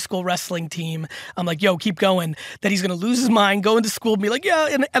on a high school wrestling team, I'm like, yo, keep going, that he's going to lose his mind, go into school and be like,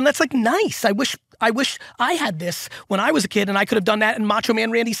 yeah. And that's like nice. I wish I had this when I was a kid and I could have done that and Macho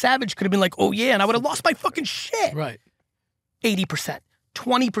Man Randy Savage could have been like, oh yeah, and I would have lost my fucking shit. Right. 80%,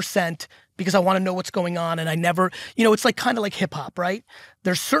 20% because I want to know what's going on and I never, it's like kind of like hip hop, right?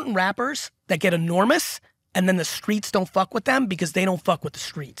 There's certain rappers that get enormous and then the streets don't fuck with them because they don't fuck with the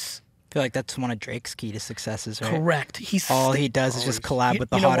streets. I feel like that's one of Drake's key to successes, right? Correct. All he does is just collab with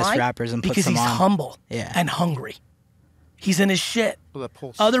the You know hottest why? rappers and puts because them he's on. humble Yeah. and hungry. He's in his shit. Well, that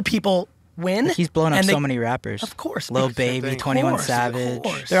pulse. Other people win. He's blown up and so they- many rappers. Of course. Lil because- Baby, thing. 21 Of course, of Savage.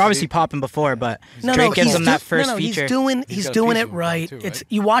 course. They're obviously popping before, but No, Drake gives he's them that do- first no, feature. He's got a doing piece it of him right. too, right? It's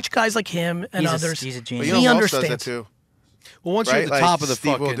you watch guys like him and He's others. he's a But genius. you know He who else does that understands. too? Well, once you're Right? at the Like top of the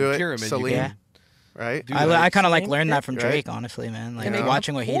Steve will fucking do it, pyramid, you Celine. can, Yeah. right? I kind of like Same. learned that from Right. Drake, honestly, man. Like Yeah.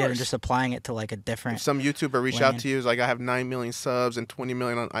 watching what he did and course. just applying it to like a different. If some YouTuber reached lane. out to you, is like, I have 9 million subs and 20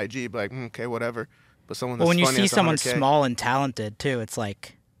 million on IG, but like, okay, whatever. But someone that's Well, when you funny see has someone 100K. small and talented too, it's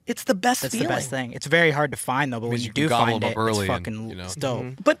like It's the best that's feeling. the best thing. It's very hard to find though, but when Means you you can do gobble find them it, up early it's and, fucking you know. it's dope.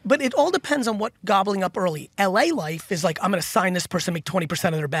 But it all depends on what gobbling up early. LA life is like, I'm going to sign this person, make 20%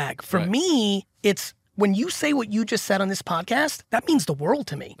 of their bag. For Right. me, it's when you say what you just said on this podcast, that means the world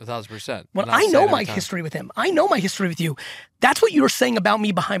to me. 1,000%. When Not I saying know every my time. history with him, I know my history with you. That's what you're saying about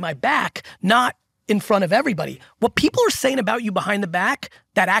me behind my back, not in front of everybody. What people are saying about you behind the back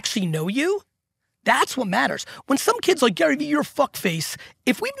that actually know you, that's what matters. When some kid's like, Gary Vee, you're a fuckface,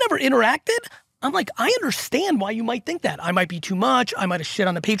 if we've never interacted, I'm like, I understand why you might think that. I might be too much. I might have shit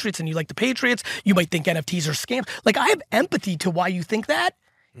on the Patriots and you like the Patriots. You might think NFTs are scams. Like, I have empathy to why you think that.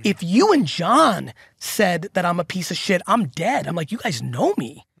 If you and John said that I'm a piece of shit, I'm dead. I'm like, you guys know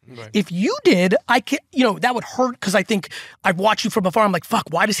me. Right. If you did, I can, that would hurt because I think I've watched you from afar. I'm like, fuck,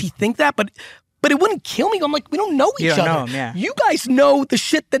 why does he think that? But it wouldn't kill me. I'm like, we don't know each You don't other. know him, yeah. You guys know the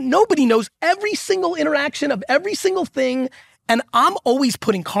shit that nobody knows, every single interaction of every single thing. And I'm always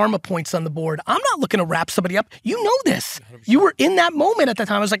putting karma points on the board. I'm not looking to wrap somebody up. You know this. 100%. You were in that moment at that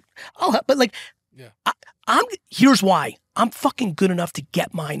time. I was like, oh, but like, Yeah. here's why. I'm fucking good enough to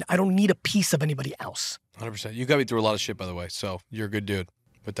get mine. I don't need a piece of anybody else. 100%. You got me through a lot of shit, by the way. So you're a good dude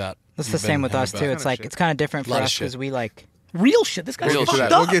with that. That's You've the same been with having us back. too. It's like shit. it's kind of different for Lot of us because shit. we like. Real shit. This guy's Real fucked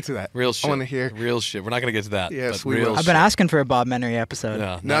shit. up. We'll get to that. Real shit. I want to hear. Real shit. We're not going to get to that. Yes, but we real will. I've been shit. asking for a Bob Menery episode.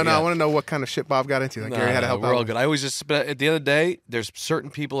 No, No, not I yet. want to know what kind of shit Bob got into. Like, Gary had to help we're out. all good. I always just, but at the end of the day, there's certain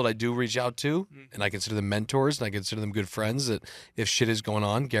people that I do reach out to, and I consider them mentors, and I consider them good friends. That if shit is going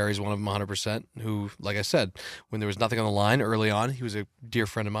on, Gary's one of them, 100%. Who, like I said, when there was nothing on the line early on, he was a dear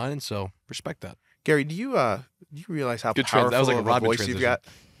friend of mine, and so respect that. Gary, do you realize how Good trans- powerful that was like a of Robin voice you've transition. got?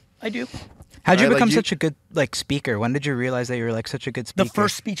 I do. How'd you Right, like become you- such a good like speaker? When did you realize that you were like such a good speaker? The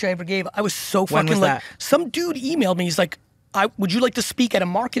first speech I ever gave, I was so When fucking was like, that? some dude emailed me. He's like, would you like to speak at a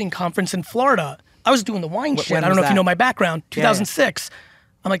marketing conference in Florida? I was doing the wine shit. when I don't was know if you that? know my background, Yeah, 2006.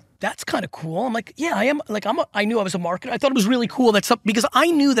 I'm like, that's kind of cool. I'm like, yeah, I am. Like, I knew I was a marketer. I thought it was really cool because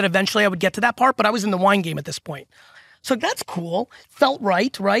I knew that eventually I would get to that part, but I was in the wine game at this point. So that's cool. Felt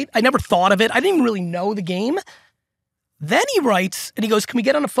right? I never thought of it. I didn't even really know the game. Then he writes and he goes, can we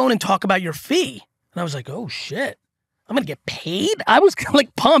get on the phone and talk about your fee? And I was like, oh shit, I'm gonna get paid? I was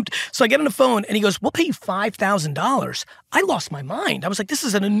like pumped. So I get on the phone and he goes, we'll pay you $5,000. I lost my mind. I was like, this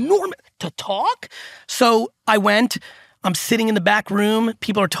is an enormous, to talk? So I went, I'm sitting in the back room,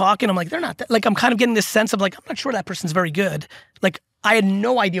 people are talking. I'm like, they're not, like, I'm kind of getting this sense of like, I'm not sure that person's very good. Like, I had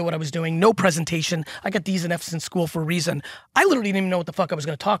no idea what I was doing, no presentation. I got D's and F's in school for a reason. I literally didn't even know what the fuck I was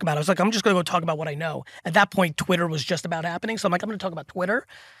gonna talk about. I was like, I'm just gonna go talk about what I know. At that point, Twitter was just about happening. So I'm like, I'm gonna talk about Twitter.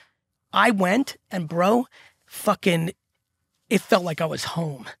 I went and bro, fucking, it felt like I was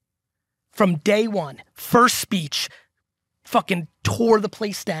home. From day one, first speech, fucking tore the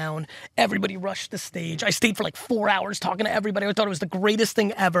place down. Everybody rushed the stage. I stayed for like 4 hours talking to everybody. I thought it was the greatest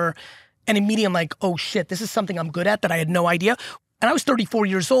thing ever. And immediately I'm like, oh shit, this is something I'm good at that I had no idea. And I was 34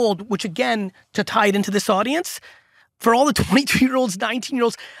 years old, which again, to tie it into this audience, for all the 22-year-olds,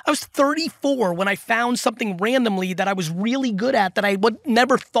 19-year-olds, I was 34 when I found something randomly that I was really good at that I would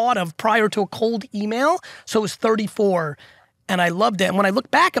never thought of prior to a cold email. So it was 34 and I loved it. And when I look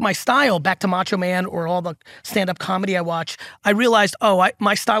back at my style, back to Macho Man or all the stand-up comedy I watch, I realized,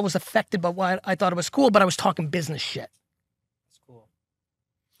 my style was affected by what I thought it was cool, but I was talking business shit.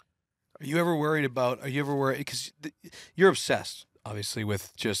 Are you ever worried, because you're obsessed, obviously,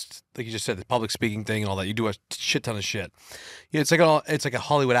 with just, like you just said, the public speaking thing and all that. You do a shit ton of shit. Yeah, it's like a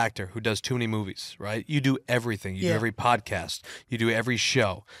Hollywood actor who does too many movies, right? You do everything. You do every podcast. You do every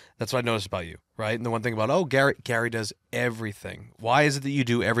show. That's what I noticed about you, right? And the one thing about, Gary does everything. Why is it that you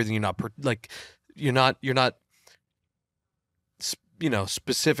do everything? You're not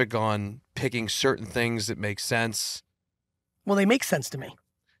specific on picking certain things that make sense. Well, they make sense to me.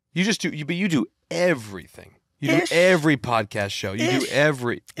 You just do, but you do everything. You Ish. do every podcast show. You do Ish.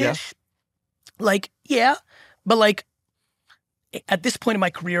 every, yeah. Ish. Like, yeah, but like at this point in my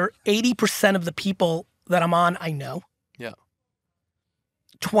career, 80% of the people that I'm on, I know. Yeah.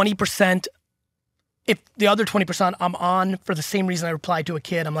 20%, if the other 20% I'm on for the same reason I replied to a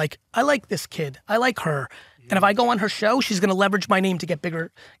kid, I'm like, I like this kid. I like her. And if I go on her show, she's going to leverage my name to get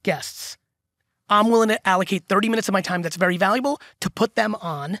bigger guests. I'm willing to allocate 30 minutes of my time that's very valuable to put them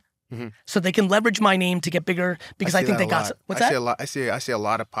on so they can leverage my name to get bigger because I think they got, what's that? I see a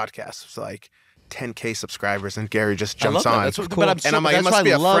lot of podcasts. It's like 10K subscribers and Gary just I love jumps that. on. That's what, but I'm and I'm like, it that's must what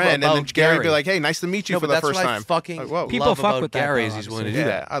be I a love friend. And then about Gary be Gary. like, hey, nice to meet you No, for but the that's first what time. I fucking Like, whoa. People love fuck about with that, Gary though, is he's willing to honestly. do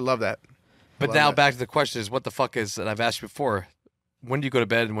Yeah, that. I love that. But now back to the question is, what the fuck is, and I've asked you before, when do you go to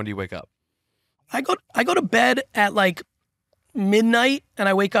bed and when do you wake up? I go to bed at like midnight and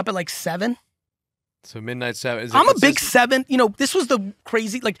I wake up at like 7. So midnight 7. I'm a big 7. You know, this was the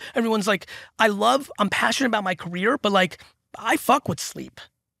crazy, like everyone's like, I'm passionate about my career, but like I fuck with sleep.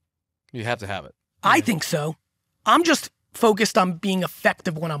 You have to have it. I think so. I'm just focused on being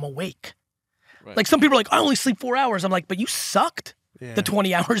effective when I'm awake. Right. Like some people are like, I only sleep 4 hours. I'm like, but you sucked the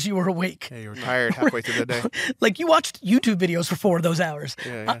 20 hours you were awake. Yeah, you were tired halfway through the day. Like you watched YouTube videos for 4 of those hours.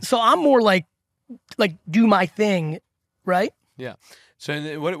 Yeah. So I'm more like do my thing, right? Yeah.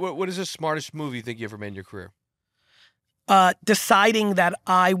 So what is the smartest move you think you ever made in your career? Deciding that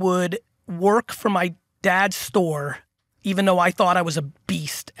I would work for my dad's store, even though I thought I was a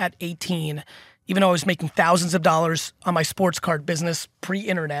beast at 18, even though I was making thousands of dollars on my sports card business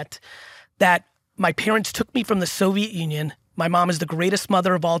pre-internet, that my parents took me from the Soviet Union. My mom is the greatest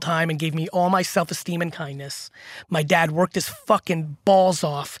mother of all time and gave me all my self-esteem and kindness. My dad worked his fucking balls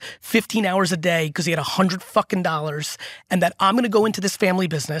off 15 hours a day because he had $100 fucking dollars, and that I'm gonna go into this family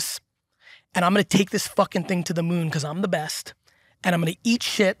business and I'm gonna take this fucking thing to the moon because I'm the best. And I'm gonna eat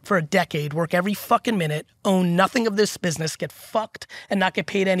shit for a decade, work every fucking minute, own nothing of this business, get fucked and not get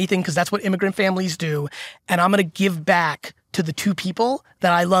paid anything because that's what immigrant families do. And I'm gonna give back to the 2 people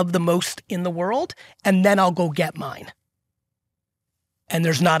that I love the most in the world, and then I'll go get mine. And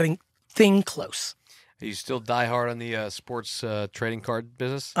there's not a thing close. Are you still die hard on the sports trading card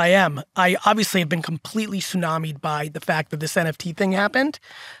business? I am. I obviously have been completely tsunamied by the fact that this NFT thing happened,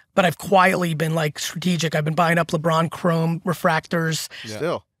 but I've quietly been like strategic. I've been buying up LeBron Chrome refractors. Yeah.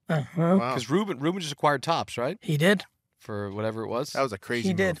 Still. Uh-huh. Wow. Because Ruben just acquired Topps, right? He did. For whatever it was. That was a crazy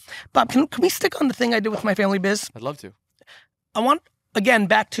He did. move. Bob, can we stick on the thing I did with my family biz? I'd love to. I want, again,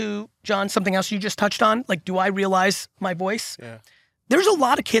 back to, John, something else you just touched on. Like, do I realize my voice? Yeah. There's a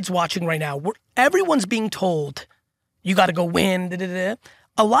lot of kids watching right now where everyone's being told, you got to go win, da-da-da.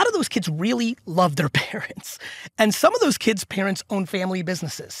 A lot of those kids really love their parents. And some of those kids' parents own family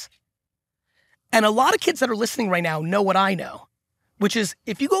businesses. And a lot of kids that are listening right now know what I know, which is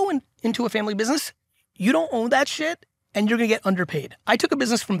if you go into a family business, you don't own that shit and you're going to get underpaid. I took a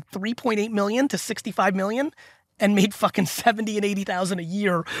business from 3.8 million to 65 million and made fucking 70 and 80,000 a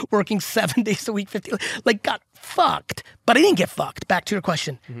year working 7 days a week, 50, like got fucked. But I didn't get fucked. Back to your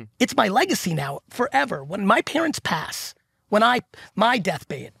question. Mm-hmm. It's my legacy now forever. When my parents pass, when my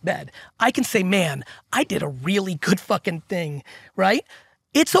deathbed, I can say, man, I did a really good fucking thing, right?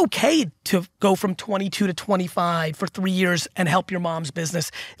 It's okay to go from 22 to 25 for 3 years and help your mom's business.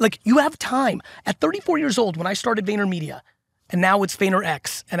 Like you have time. At 34 years old, when I started VaynerMedia, and now it's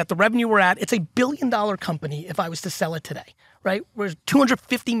VaynerX, and at the revenue we're at, it's $1 billion company if I was to sell it today, right? We're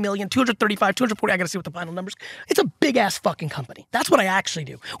 250 million, 235, 240, I gotta see what the final numbers. It's a big ass fucking company. That's what I actually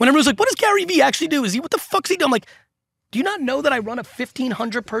do. When everyone's like, what does Gary Vee actually do? What the fuck's he do? I'm like, do you not know that I run a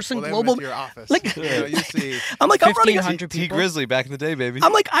 1,500 person global? Your office. Like, you see I'm like, I'm running 1,500 T people. Grizzly back in the day, baby.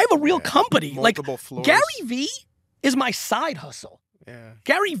 I'm like, I have a real company. multiple Like, floors. Gary Vee is my side hustle. Yeah.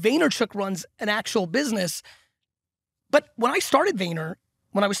 Gary Vaynerchuk runs an actual business. But when I started Vayner,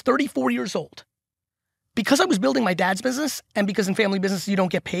 when I was 34 years old, because I was building my dad's business and because in family business you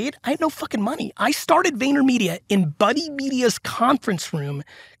don't get paid, I had no fucking money. I started VaynerMedia in Buddy Media's conference room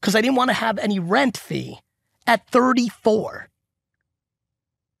because I didn't want to have any rent fee at 34.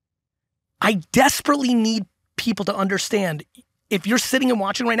 I desperately need people to understand, if you're sitting and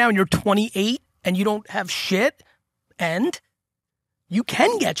watching right now and you're 28 and you don't have shit, and you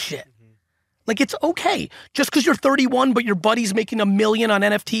can get shit. Like, it's okay. Just because you're 31, but your buddy's making $1 million on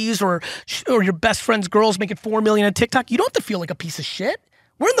NFTs or your best friend's girl's making $4 million on TikTok, you don't have to feel like a piece of shit.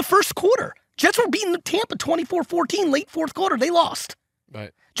 We're in the first quarter. Jets were beating Tampa 24-14, late fourth quarter. They lost.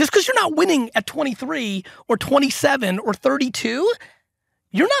 Right. Just because you're not winning at 23 or 27 or 32,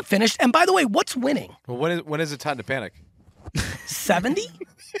 you're not finished. And by the way, what's winning? Well, when is it time to panic? 70?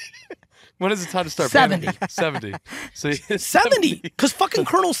 When is it time to start 70. panicking? 70. So 70. Because fucking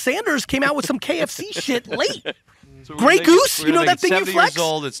Colonel Sanders came out with some KFC shit late. So Grey Goose, you know that thing you 70 flex? years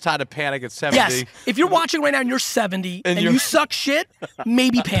old, it's time to panic at 70. Yes. If you're watching right now and you're 70 and you suck shit,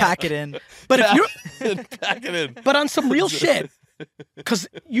 maybe panic. Pack it in. But if you're Pack it in. but on some real shit, because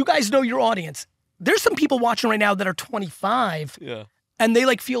you guys know your audience, there's some people watching right now that are 25 and they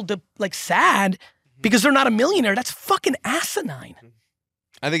like feel like sad because they're not a millionaire. That's fucking asinine.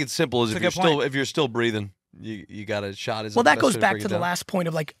 I think it's simple. Is That's if you're still breathing, you got a shot. Well, that goes back to the last point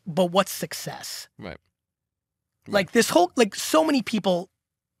of like, but what's success? Right. Like this whole, like so many people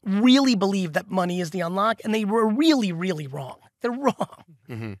really believe that money is the unlock, and they were really, really wrong. They're wrong.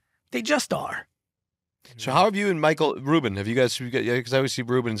 Mm-hmm. They just are. So how have you and Ruben, have you guys, because I always see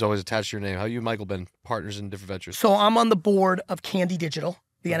Ruben's always attached to your name. How have you and Michael been partners in different ventures? So I'm on the board of Candy Digital,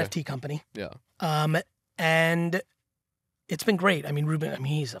 the NFT company. Yeah. And it's been great. I mean, Ruben,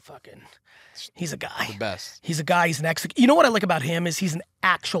 he's a guy. The best. He's a guy, he's an you know what I like about him is he's an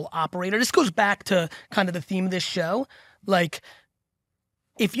actual operator. This goes back to kind of the theme of this show. Like,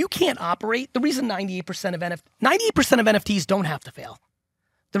 if you can't operate, the reason 98% of NFTs don't have to fail.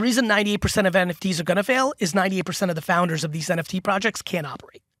 The reason 98% of NFTs are going to fail is 98% of the founders of these NFT projects can't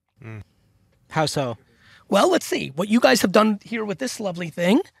operate. How so? Well, let's see. What you guys have done here with this lovely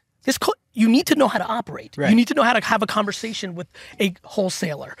thing, you need to know how to operate. Right. You need to know how to have a conversation with a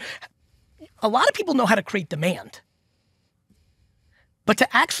wholesaler. A lot of people know how to create demand. But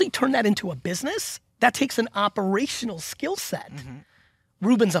to actually turn that into a business, that takes an operational skill set.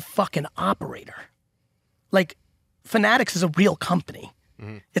 Ruben's a fucking operator. Like, Fanatics is a real company.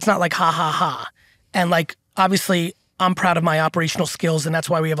 It's not like ha ha ha. And like, obviously, I'm proud of my operational skills, and that's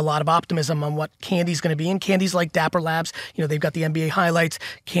why we have a lot of optimism on what Candy's going to be. And Candy's like Dapper Labs. You know, they've got the NBA highlights.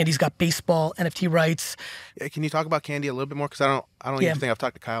 Candy's got baseball, NFT rights. Yeah, can you talk about Candy a little bit more? Because I don't even think I've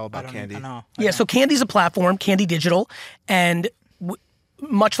talked to Kyle about Candy. I know. So Candy's a platform, Candy Digital, and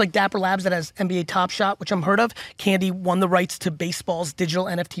much like Dapper Labs that has NBA Top Shot, which I'm heard of, Candy won the rights to baseball's digital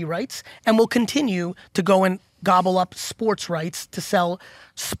NFT rights, and will continue to go and gobble up sports rights to sell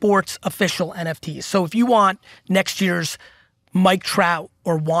sports official NFTs. So if you want next year's Mike Trout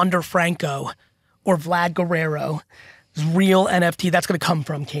or Wander Franco or Vlad Guerrero's real NFT, that's going to come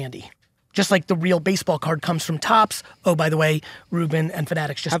from Candy. Just like the real baseball card comes from Topps. Oh, by the way, Ruben and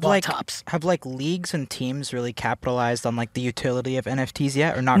Fanatics just bought Topps. Have like leagues and teams really capitalized on like the utility of NFTs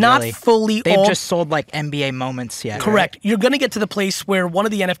yet, or not? Not really? fully. They've just sold like NBA moments yet. Correct. Right? You're going to get to the place where one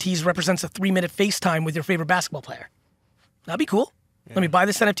of the NFTs represents a 3-minute FaceTime with your favorite basketball player. That'd be cool. Yeah. Let me buy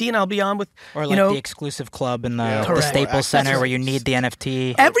this NFT and I'll be on with, or like the exclusive club in the Staples Center where you need the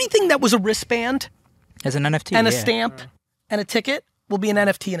NFT. Everything that was a wristband as an NFT and a stamp and a ticket will be an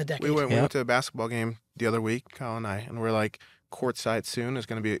NFT in a decade. We went to a basketball game the other week, Kyle and I, and we're like, courtside soon is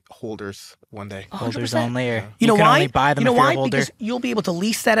going to be holders one day. 100%. Holders only, or you know can why? Only buy them if you're a holder. Because you'll be able to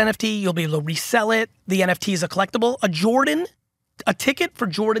lease that NFT, you'll be able to resell it. The NFT is a collectible. A ticket for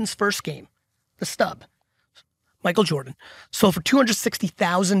Jordan's first game, the stub, Michael Jordan, sold for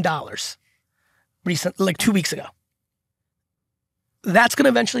 $260,000 like 2 weeks ago. That's going to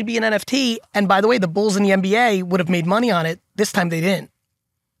eventually be an NFT. And by the way, the Bulls in the NBA would have made money on it. This time they didn't,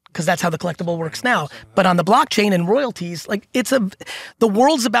 because that's how the collectible works now. But on the blockchain and royalties, like the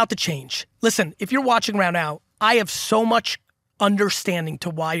world's about to change. Listen, if you're watching right now, I have so much understanding to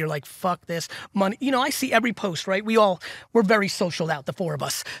why you're like, fuck this money. You know, I see every post, right? We're very social out, the four of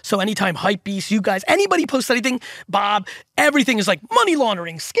us. So anytime Hypebeast, you guys, anybody posts anything, Bob, everything is like money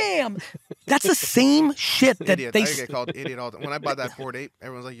laundering, scam. That's the same shit that idiot. they... I get called idiot all the time. When I bought that Bored Ape,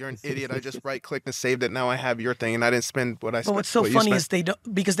 everyone's like, you're an idiot. I just right-clicked and saved it. Now I have your thing, and I didn't spend what I spent. But what's so funny is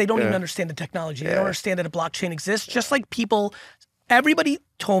because they don't even understand the technology. They don't understand that a blockchain exists. Just like everybody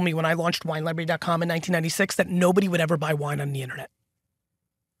told me when I launched WineLibrary.com in 1996 that nobody would ever buy wine on the internet.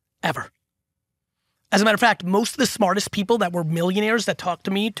 Ever. As a matter of fact, most of the smartest people that were millionaires that talked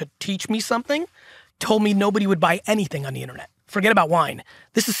to me to teach me something told me nobody would buy anything on the internet. Forget about wine.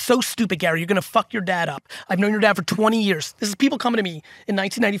 This is so stupid, Gary. You're going to fuck your dad up. I've known your dad for 20 years. This is people coming to me in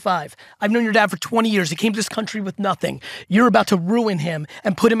 1995. I've known your dad for 20 years. He came to this country with nothing. You're about to ruin him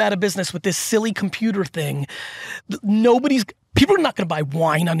and put him out of business with this silly computer thing. People are not going to buy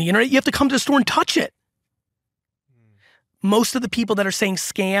wine on the internet. You have to come to the store and touch it. Most of the people that are saying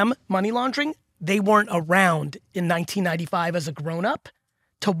scam, money laundering, they weren't around in 1995 as a grown-up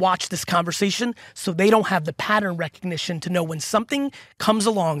to watch this conversation, so they don't have the pattern recognition to know when something comes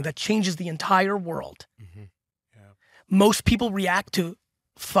along that changes the entire world. Mm-hmm. Yeah. Most people react to,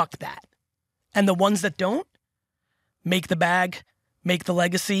 fuck that. And the ones that don't, make the bag, make the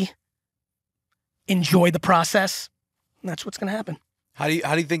legacy, enjoy the process. And that's what's going to happen. How do you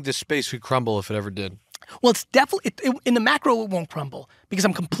think this space could crumble if it ever did? Well, it's definitely, in the macro, it won't crumble because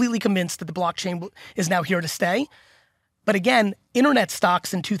I'm completely convinced that the blockchain is now here to stay. But again, internet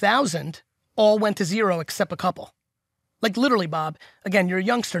stocks in 2000 all went to zero except a couple. Like literally, Bob, again, you're a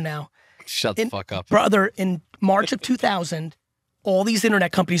youngster now. Shut the fuck up. Brother, in March of 2000, all these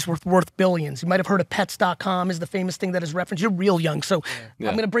internet companies were worth billions. You might have heard of pets.com is the famous thing that is referenced. You're real young, so I'm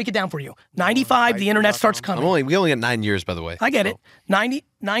going to break it down for you. 95, the internet starts coming. We only got 9 years, by the way. I get it.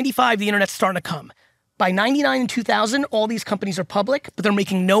 95, the internet's starting to come. By 99 and 2000, all these companies are public, but they're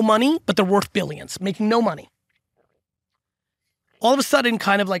making no money, but they're worth billions, making no money. All of a sudden,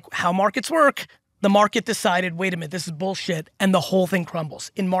 kind of like how markets work, the market decided, wait a minute, this is bullshit, and the whole thing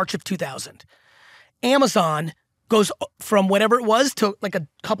crumbles in March of 2000. Amazon goes from whatever it was to like a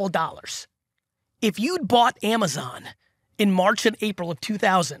couple of dollars. If you'd bought Amazon in March and April of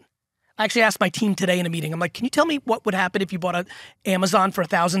 2000, I actually asked my team today in a meeting, I'm like, can you tell me what would happen if you bought Amazon for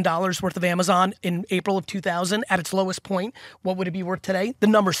 $1,000 worth of Amazon in April of 2000 at its lowest point? What would it be worth today? The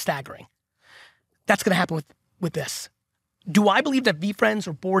number's staggering. That's going to happen with this. Do I believe that VFriends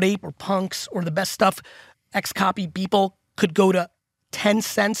or Bored Ape or Punks or the best stuff, X-Copy, Beeple could go to 10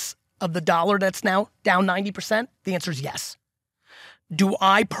 cents of the dollar that's now down 90%? The answer is yes. Do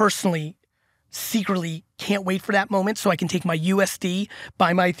I personally secretly can't wait for that moment so I can take my USD,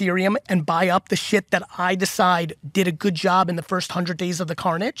 buy my Ethereum, and buy up the shit that I decide did a good job in the first 100 days of the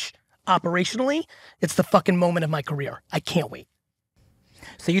carnage? Operationally, it's the fucking moment of my career. I can't wait.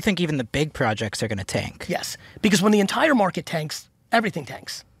 So you think even the big projects are going to tank? Yes, because when the entire market tanks, everything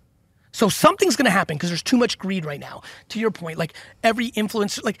tanks. So something's going to happen because there's too much greed right now. To your point, like every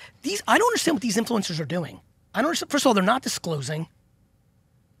influencer, like these, I don't understand what these influencers are doing. I don't understand. First of all, they're not disclosing.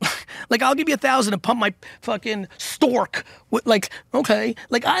 Like, I'll give you 1,000 and pump my fucking stork. Like, okay.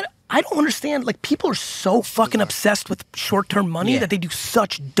 Like, I don't understand. Like, people are so fucking obsessed with short-term money that they do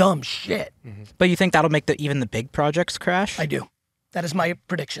such dumb shit. Mm-hmm. But you think that'll make even the big projects crash? I do. That is my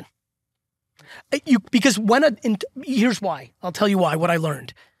prediction. Because here's why. I'll tell you why, what I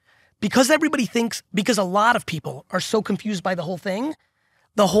learned. Because everybody thinks, because a lot of people are so confused by the whole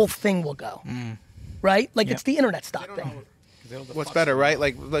thing will go. Right? Like, it's the internet stock thing. What's better, right?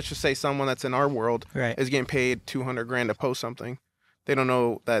 Like, let's just say someone that's in our world is getting paid $200,000 to post something. They don't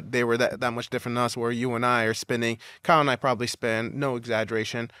know that they were that much different than us, where you and I are spending, Kyle and I probably spend, no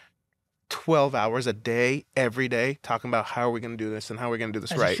exaggeration, 12 hours a day, every day, talking about how are we going to do this and how are we going to do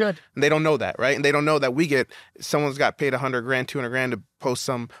this right. And they don't know that, right? And they don't know that someone's got paid $100,000, $200,000 to post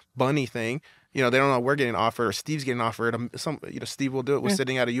some bunny thing. You know, they don't know we're getting offered or Steve's getting offered. Steve will do it. We're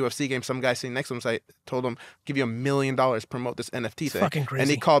sitting at a UFC game. Some guy sitting next to him, so I told him, give you $1 million, promote this NFT it's thing. Fucking crazy. And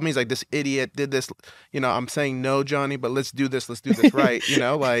he called me. He's like, this idiot did this. You know, I'm saying no, Johnny, but let's do this right. You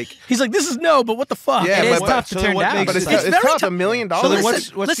know, like. He's like, this is no, but what the fuck? Yeah, it is tough to turn down. But it's tough, $1 million. So then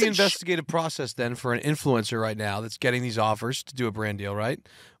what's the investigative process then for an influencer right now that's getting these offers to do a brand deal, right?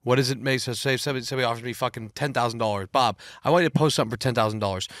 What does it make? So say somebody offers me fucking $10,000. Bob, I want you to post something for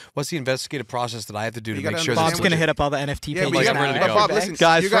 $10,000. What's the investigative process that I have to do to make sure Bob's going to hit up all the NFT pages I'm ready to go. Bob, listen,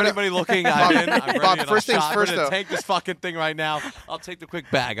 guys, for anybody looking, I'm in. I'm ready Bob, to first things first, I'm going to take this fucking thing right now. I'll take the quick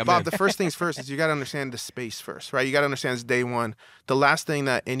bag. Bob, the first things first is you got to understand the space first, right? You got to understand it's day one. The last thing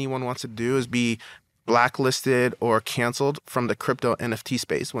that anyone wants to do is be blacklisted or canceled from the crypto NFT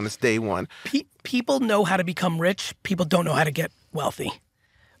space when it's day one. People know how to become rich. People don't know how to get wealthy.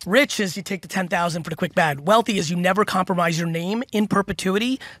 Rich is you take the 10,000 for the quick bag. Wealthy is you never compromise your name in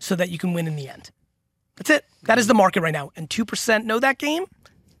perpetuity so that you can win in the end. That's it. That is the market right now. And 2% know that game.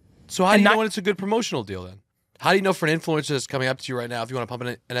 So how do you know when it's a good promotional deal then? How do you know for an influencer that's coming up to you right now if you want to pump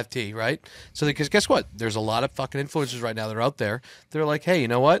an NFT, right? So because guess what? There's a lot of fucking influencers right now that are out there. They're like, hey, you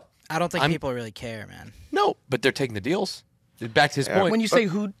know what? I don't think people really care, man. No, but they're taking the deals. Back to his point. When you say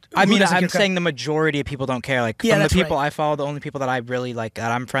who I'm saying the majority of people don't care. Like from the people right. I follow, the only people that I really like that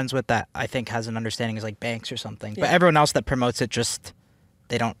I'm friends with that I think has an understanding is like banks or something. But everyone else that promotes it just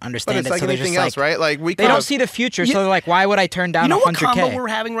they don't understand but it's it. Like so anything just else, right? Like they don't see the future, so they're like, why would I turn down 100K? You know what combo we're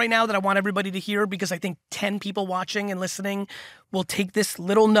having right now that I want everybody to hear because I think 10 people watching and listening will take this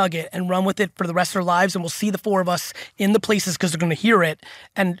little nugget and run with it for the rest of their lives, and we'll see the four of us in the places because they're going to hear it,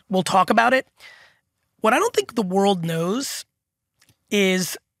 and we'll talk about it. What I don't think the world knows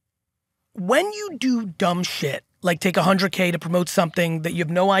is when you do dumb shit, like take 100K to promote something that you have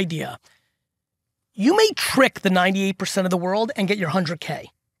no idea, you may trick the 98% of the world and get your 100K.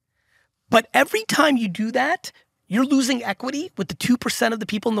 But every time you do that, you're losing equity with the 2% of the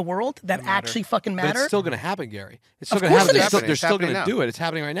people in the world that actually fucking matter. But it's still going to happen, Gary. It's still going to happen. They're still going to do it. It's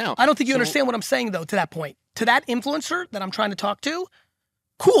happening right now. I don't think you understand what I'm saying, though, to that point. To that influencer that I'm trying to talk to,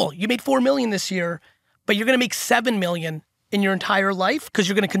 cool, you made $4 million this year, but you're going to make $7 million in your entire life because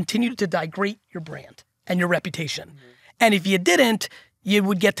you're going to continue to degrade your brand and your reputation. Mm-hmm. And if you didn't, you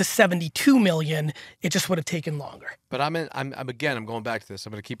would get to 72 million. It just would have taken longer. But I'm going back to this.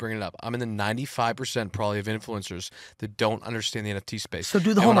 I'm going to keep bringing it up. I'm in the 95% probably of influencers that don't understand the NFT space. So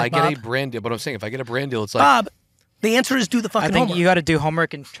do the homework, when I get a brand deal, but I'm saying if I get a brand deal, it's like Bob. The answer is do the fucking homework. I think you got to do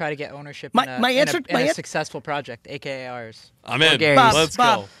homework and try to get ownership in a successful project, aka ours. I'm in. Let's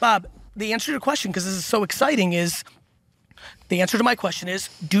go. Bob, the answer to your question, because this is so exciting, is the answer to my question is,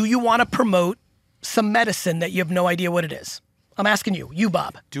 do you want to promote some medicine that you have no idea what it is? I'm asking you,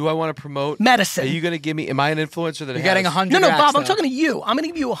 Bob. Do I want to promote medicine? Are you going to give me? Am I an influencer that you're getting 100? No, Bob. I'm talking to you. I'm going to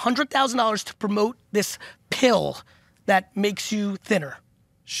give you $100,000 to promote this pill that makes you thinner.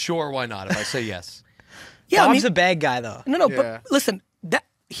 Sure, why not? If I say yes. Yeah, Bob's a bad guy though. No, but listen,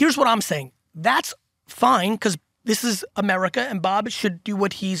 here's what I'm saying. That's fine because this is America and Bob should do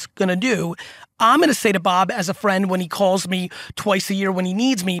what he's going to do. I'm going to say to Bob as a friend when he calls me twice a year when he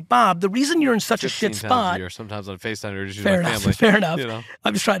needs me, Bob, the reason you're in such a shit spot. Sometimes on FaceTime or just Fair my enough, family. fair enough. You know?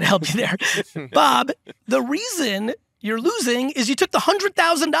 I'm just trying to help you there. Bob, the reason you're losing is you took the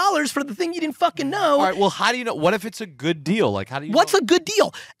 $100,000 for the thing you didn't fucking know. All right, well, how do you know? What if it's a good deal? Like, how do you What's know? a good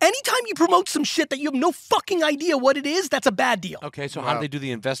deal? Anytime you promote some shit that you have no fucking idea what it is, that's a bad deal. Okay, so how do they do the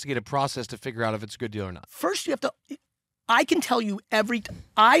investigative process to figure out if it's a good deal or not? First, you have to. I can tell you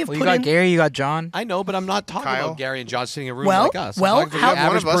I have Well, put you got in. Gary, you got John. I know, but I'm not talking Kyle? about Gary and John sitting in a room Well, like us. I'm well, talking to how- the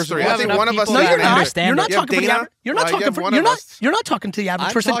average One of us person three. I watching. think one of us people No, that you're not. understand You're it. not You have talking to the Dana? average. You're not You talking have for. one You're of not. us. You're not talking to the average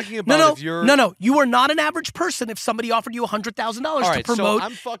I'm person. talking about no, if you're- no. You are not an average person. If somebody offered you $100,000 All to right, promote, so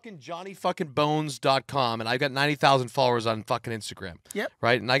I'm fucking JohnnyFuckingBones.com, and I've got 90,000 followers on fucking Instagram. Yep.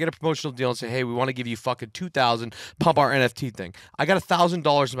 Right, and I get a promotional deal and say, hey, we want to give you fucking 2,000, pump our NFT thing. I got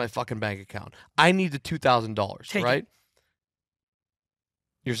 $1,000 in my fucking bank account. I need the $2,000, Take it. right?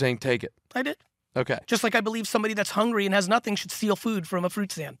 You're saying take it. I did. Okay. Just like I believe somebody that's hungry and has nothing should steal food from a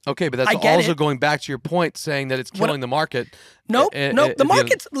fruit stand. Okay, but I that's get also it. going back to your point saying that it's killing the market. Nope. At Nope. The end-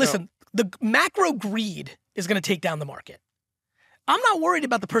 market's listen. The macro greed is going to take down the market. I'm not worried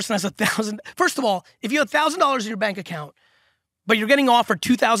about the person who has $1,000. First of all, if you have $1,000 in your bank account, but you're getting offered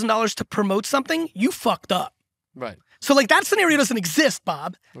 $2,000 to promote something, you fucked up. Right. So like that scenario doesn't exist,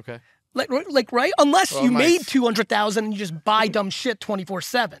 Bob. Okay. Like right? Unless Well, you nice. made $200,000 and you just buy dumb shit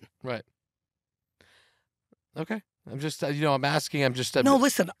 24/7. Right. Okay. I'm just, I'm asking. I'm just. No,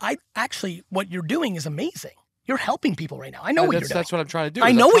 listen. What you're doing is amazing. You're helping people right now. I know what you're doing. That's what I'm trying to do.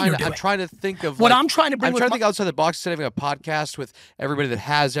 I is know I'm what trying you're to- doing. I'm trying to think of What like, I'm trying to bring I'm with trying to my- think outside the box instead of having a podcast with everybody that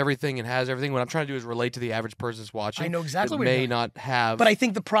has everything and has everything. What I'm trying to do is relate to the average person that's watching. I know exactly that what you're may doing. not have. But I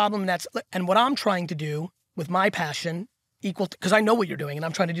think the problem and what I'm trying to do with my passion because I know what you're doing and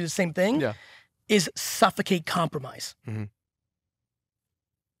I'm trying to do the same thing Yeah. is suffocate compromise. Mhm.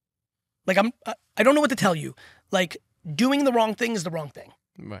 Like I don't know what to tell you. Like doing the wrong thing is the wrong thing.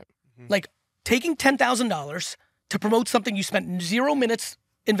 Right. Like taking $10,000 to promote something you spent 0 minutes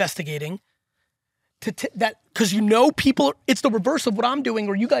investigating that because people, it's the reverse of what I'm doing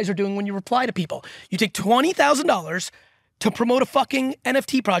or you guys are doing when you reply to people. You take $20,000 to promote a fucking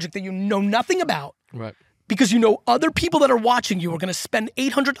NFT project that you know nothing about. Right. Because you know other people that are watching you are going to spend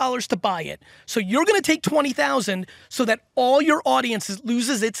 $800 to buy it. So you're going to take $20,000 so that all your audience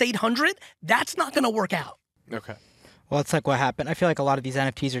loses its $800. That's not going to work out. Okay. Well, it's like what happened. I feel like a lot of these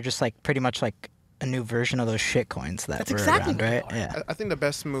NFTs are just like pretty much like a new version of those shit coins that That's were exactly around, what they right? are. Yeah. I think the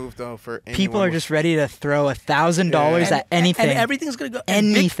best move though for People anyone are just ready to throw $1,000 Yeah. at anything. And everything's going to go.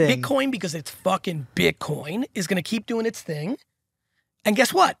 Anything. And Bitcoin, because it's fucking Bitcoin, is going to keep doing its thing. And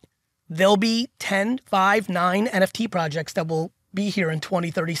guess what? There'll be 10, 5, 9 NFT projects that will be here in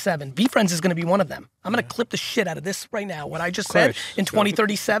 2037. VFriends is going to be one of them. I'm going to clip the shit out of this right now. What I just said, in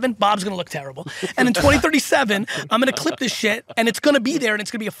 2037, Bob's going to look terrible. And in 2037, I'm going to clip this shit and it's going to be there and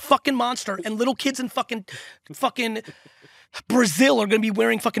it's going to be a fucking monster. And little kids in fucking Brazil are going to be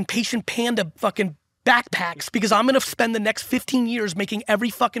wearing fucking Patient Panda fucking backpacks because I'm going to spend the next 15 years making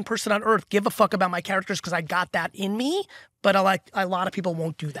every fucking person on earth give a fuck about my characters because I got that in me. But a lot of people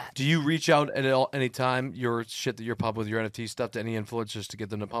won't do that. Do you reach out at any time your shit that you're pumping with your NFT stuff to any influencers to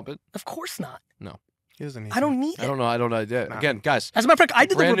get them to pump it? Of course not. No. He doesn't need I don't need it. I don't know. Yeah. Again, guys. As a matter of fact, I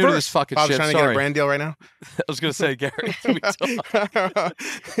did the brand new to this reverse. fucking Bob's shit. trying to get a Sorry. brand deal right now. I was gonna say, Gary. Can we talk?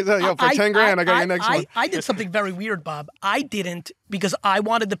 He's like, yo, for 10 grand, I got your next one. I did something very weird, Bob. I didn't because I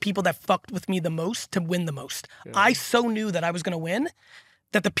wanted the people that fucked with me the most to win the most. I so knew that I was going to win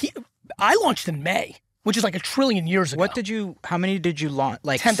that I launched in May, which is like 1 trillion years ago. How many did you launch?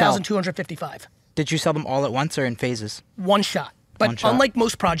 Like 10,255. Did you sell them all at once or in phases? One shot. But One shot. unlike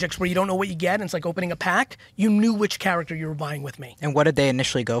most projects where you don't know what you get and it's like opening a pack, you knew which character you were buying with me. And what did they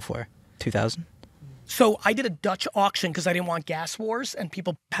initially go for? 2,000? So I did a Dutch auction because I didn't want gas wars and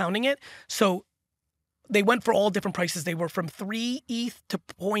people pounding it. So they went for all different prices. They were from 3 ETH to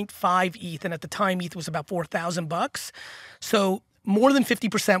 0.5 ETH. And at the time, ETH was about $4,000. So more than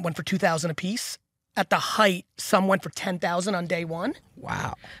 50% went for 2,000 a piece. At the height, some went for 10,000 on day one.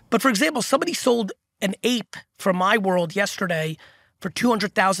 Wow. But for example, somebody sold an ape from my world yesterday for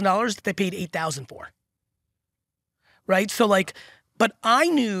 $200,000 that they paid $8,000 for. Right? So but I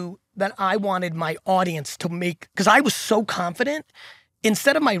knew that I wanted my audience to because I was so confident.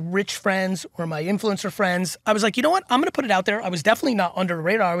 Instead of my rich friends or my influencer friends, I was like, you know what? I'm going to put it out there. I was definitely not under the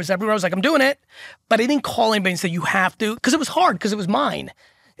radar. I was everywhere. I was like, I'm doing it. But I didn't call anybody and say, you have to. Because it was hard because it was mine.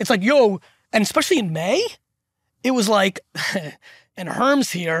 It's like, yo, and especially in May, it was like, And Herm's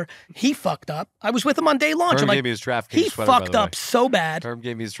here. He fucked up. I was with him on day launch. Herm I'm like, gave me his DraftKings he sweater, by fucked the way. up so bad. Herm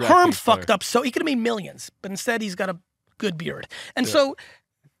gave me his DraftKings Herm sweater. fucked up so he could have made millions, but instead he's got a good beard. And so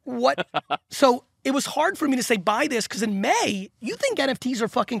what? So it was hard for me to say buy this because in May, you think NFTs are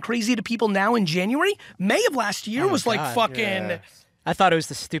fucking crazy to people now in January? May of last year was like God. fucking. I thought it was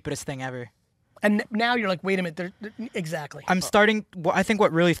the stupidest thing ever. And now you're like, wait a minute, exactly. I'm starting. I think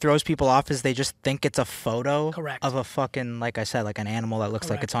what really throws people off is they just think it's a photo Correct. of a fucking, like I said, like an animal that looks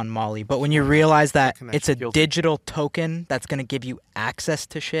like Correct. it's on Molly. But when you realize that it's a Guilty. digital token that's going to give you access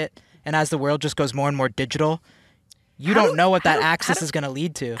to shit, and as the world just goes more and more digital, you don't know what that access is going to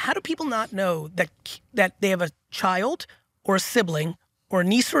lead to. How do people not know that they have a child or a sibling or a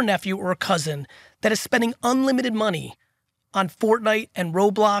niece or a nephew or a cousin that is spending unlimited money on Fortnite and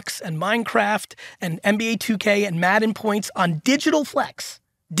Roblox and Minecraft and NBA 2K and Madden points on digital flex,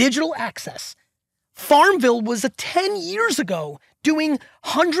 digital access? Farmville was 10 years ago doing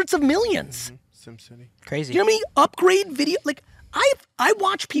hundreds of millions. SimCity. Crazy. Do you know how many upgrade video? Like I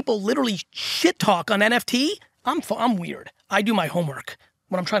watch people literally shit talk on NFT. I'm weird. I do my homework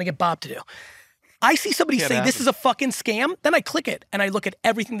when I'm trying to get Bob to do. I see somebody say this is a fucking scam, then I click it and I look at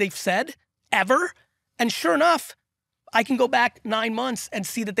everything they've said ever, and sure enough, I can go back 9 months and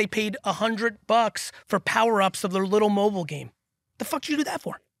see that they paid $100 for power-ups of their little mobile game. The fuck did you do that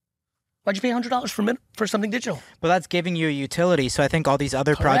for? Why'd you pay $100 for something digital? But that's giving you a utility. So I think all these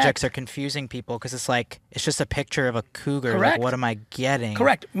other projects are confusing people because it's like, it's just a picture of a cougar. Correct. Like, what am I getting?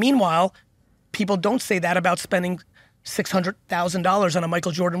 Correct. Meanwhile, people don't say that about spending $600,000 on a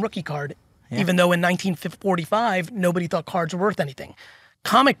Michael Jordan rookie card, even though in 1945, nobody thought cards were worth anything.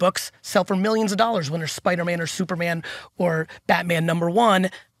 Comic books sell for millions of dollars when there's Spider-Man or Superman or Batman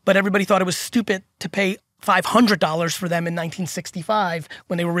 #1, but everybody thought it was stupid to pay $500 for them in 1965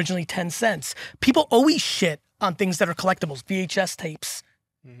 when they were originally 10 cents. People always shit on things that are collectibles, VHS tapes.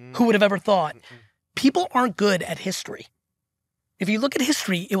 Who would have ever thought? People aren't good at history. If you look at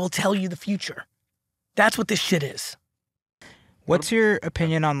history, it will tell you the future. That's what this shit is. What's your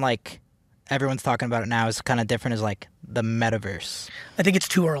opinion on, like, everyone's talking about it now is kind of different as, like, the metaverse? I think it's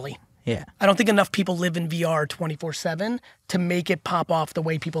too early. Yeah. I don't think enough people live in VR 24/7 to make it pop off the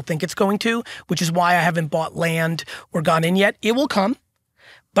way people think it's going to, which is why I haven't bought land or gone in yet. It will come,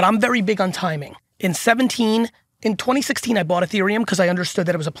 but I'm very big on timing. In 2016, I bought Ethereum because I understood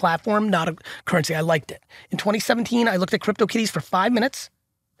that it was a platform, not a currency. I liked it. In 2017, I looked at CryptoKitties for 5 minutes,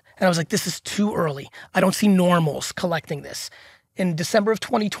 and I was like, this is too early. I don't see normals collecting this. In December of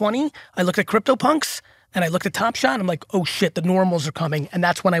 2020, I looked at CryptoPunks, and I looked at Top Shot, and I'm like, oh shit, the normals are coming. And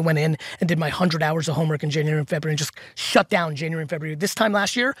that's when I went in and did my 100 hours of homework in January and February and just shut down January and February. This time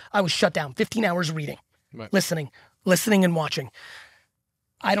last year, I was shut down, 15 hours of reading, listening and watching.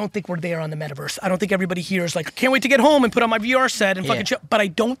 I don't think we're there on the metaverse. I don't think everybody here is like, can't wait to get home and put on my VR set and fucking chill. But I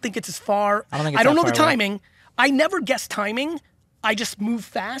don't think it's as far. I don't know the timing. I never guess timing. I just move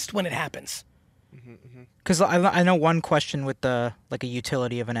fast when it happens. Because I know one question with the, like, a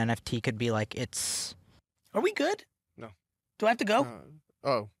utility of an NFT could be like, it's... Are we good? No. Do I have to go?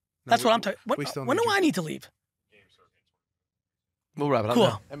 No, That's what I'm talking. When do I need to leave? We'll wrap it up. Cool.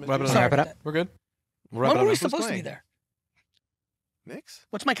 Now. Wrap it up. Sorry Wrap it about up. We're good. We'll wrap When it were up. we now. supposed to be there? Knicks?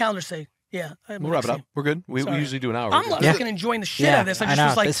 What's my calendar say? Yeah. We'll wrap it up. We're good. We Sorry. usually do an hour. I'm We're good. fucking enjoying the shit Yeah, out of this. I I just know,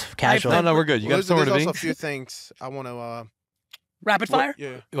 was like, this casual. No, we good. You got There's somewhere to also be? a few things I want to. rapid fire?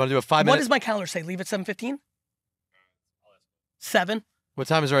 Yeah. You want to do a 5 What minute? does my calendar say? Leave at 7:15? 7? What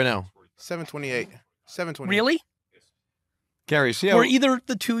time is it right now? 7:28. 7:28. Really? Gary, see how... Or either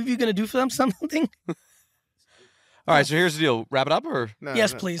the two of you going to do for them something? All right, so here's the deal. Wrap it up or? No,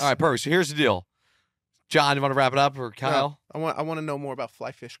 Yes, no. please. All right, perfect. So here's the deal. John, you want to wrap it up or Kyle? No, I want to know more about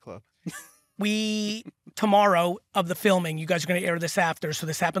Fly Fish Club. We, tomorrow of the filming, you guys are going to air this after, so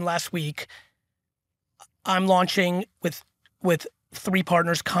this happened last week. I'm launching with 3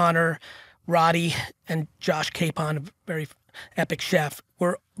 partners, Connor, Roddy, and Josh Capon, a very epic chef.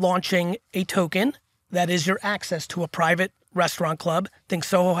 We're launching a token that is your access to a private restaurant club. Think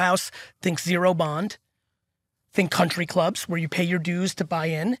Soho House, think Zero Bond, think country clubs where you pay your dues to buy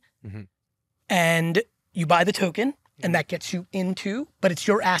in, and you buy the token, and that gets you into, but it's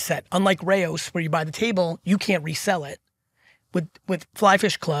your asset. Unlike Rayos, where you buy the table, you can't resell it. With Fly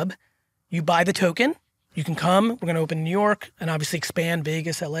Fish Club, you buy the token, you can come. We're going to open in New York and obviously expand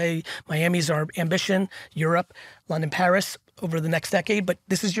Vegas, LA, Miami's our ambition, Europe, London, Paris over the next decade. But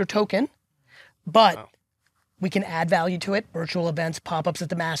this is your token. But we can add value to it. Virtual events, pop-ups at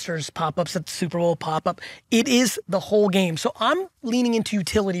the Masters, pop-ups at the Super Bowl, pop-up. It is the whole game. So I'm leaning into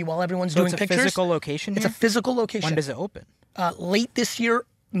utility while everyone's doing it's a pictures. physical location It's a here? physical location. When does it open? Late this year,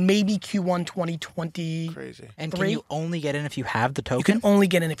 maybe Q1 2020. Crazy. And can you only get in if you have the token? You can only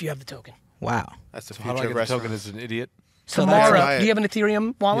get in if you have the token. Wow. That's the So future how do I of get the token restaurants. as an idiot? So Tomorrow, that's- do you have an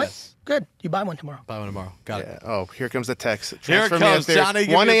Ethereum wallet? Yes. Good. You buy one tomorrow. Buy one tomorrow. Got Yeah. it. Oh, here comes the text. Here it Transfer me comes, Ethereum. Johnny,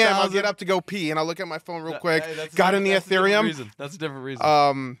 give 1 me a.m. I'll 1,000. get up to go pee, and I'll look at my phone real quick. Hey, that's Got a- in the that's a different Ethereum. reason. That's a different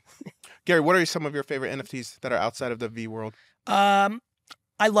reason. Gary, what are some of your favorite NFTs that are outside of the V world?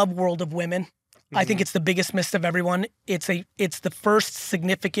 I love World of Women. I think it's the biggest miss of everyone. It's the first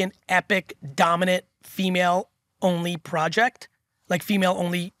significant, epic, dominant female-only project, like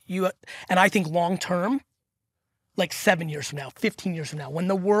female-only. And I think long-term, like 7 years from now, 15 years from now, when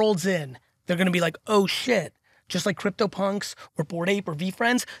the world's in, they're gonna be like, oh shit, just like CryptoPunks or Bored Ape or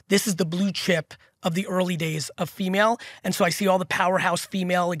VFriends, this is the blue chip of the early days of female. And so I see all the powerhouse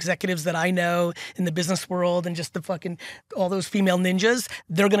female executives that I know in the business world and just all those female ninjas,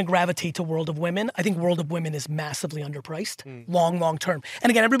 they're gonna gravitate to World of Women. I think World of Women is massively underpriced, long term. And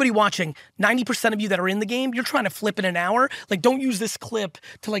again, everybody watching, 90% of you that are in the game, you're trying to flip in an hour. Like, don't use this clip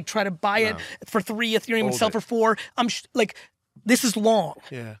to like try to buy it for 3 Ethereum and sell for 4. This is long.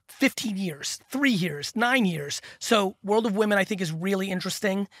 Yeah. 15 years, 3 years, 9 years. So World of Women, I think, is really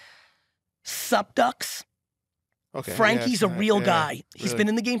interesting. Subducks. Okay. Frankie's a real guy. He's really. been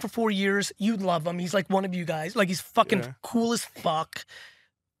in the game for 4 years. You'd love him. He's like one of you guys. Like, he's fucking Yeah. cool as fuck.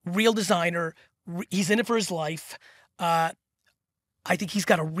 Real designer. He's in it for his life. I think he's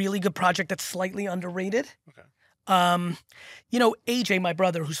got a really good project that's slightly underrated. Okay. AJ, my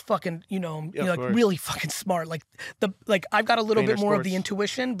brother, who's fucking, of course. really fucking smart. Like I've got a little bit more of the Sports.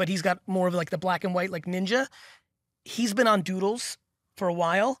 intuition, but he's got more of like the black and white, like ninja. He's been on Doodles for a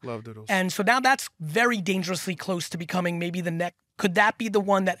while. Love doodles. And so now that's very dangerously close to becoming maybe the next. Could that be the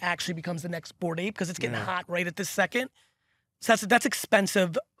one that actually becomes the next Bored Ape? Because it's getting hot right at this second. So that's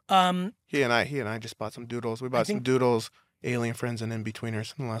expensive. He and I just bought some doodles. We bought some doodles, Alien Friends, and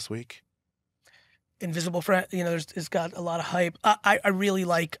In-Betweeners in the last week. Invisible Friend, it's got a lot of hype. I really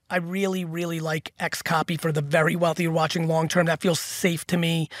like X Copy for the very wealthy watching long term. That feels safe to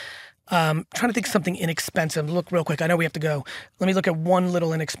me. Trying to think of something inexpensive. Look real quick. I know we have to go. Let me look at one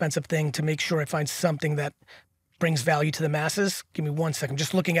little inexpensive thing to make sure I find something that brings value to the masses. Give me 1 second.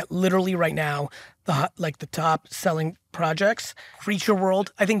 Just looking at literally right now, the top selling projects. Creature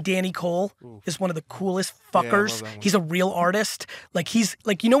World. I think Danny Cole is one of the coolest fuckers. love that one. He's a real artist. Like, he's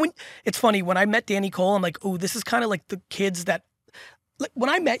like, when it's funny, when I met Danny Cole, I'm like, oh, this is kind of like the kids that, like,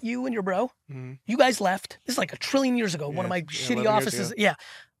 when I met you and your bro, you guys left. This is like a trillion years ago. One of my shitty 11 years offices. ago. Yeah.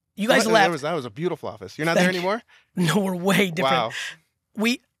 You guys left. That was a beautiful office. You're not there anymore? No, we're way different.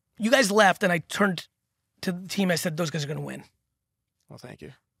 Wow. You guys left, and I turned to the team. I said, those guys are going to win. Well, thank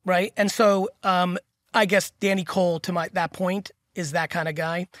you. Right. And so I guess Danny Cole, to that point, is that kind of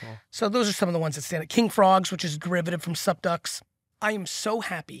guy. Cool. So those are some of the ones that stand out. King Frogs, which is a derivative from Subducks. I am so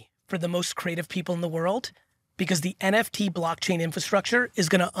happy for the most creative people in the world because the NFT blockchain infrastructure is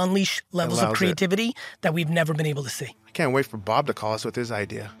going to unleash levels of Allows it. creativity that we've never been able to see. I can't wait for Bob to call us with his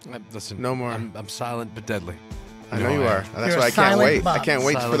idea. Listen, No more. I'm silent but deadly. I know you are. That's You're why a I can't silent wait. Bob. I can't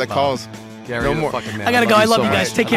wait for Silent the Bob. calls. Gary, No you're the more. fucking man. I got to go. I love you so guys. much. Take care.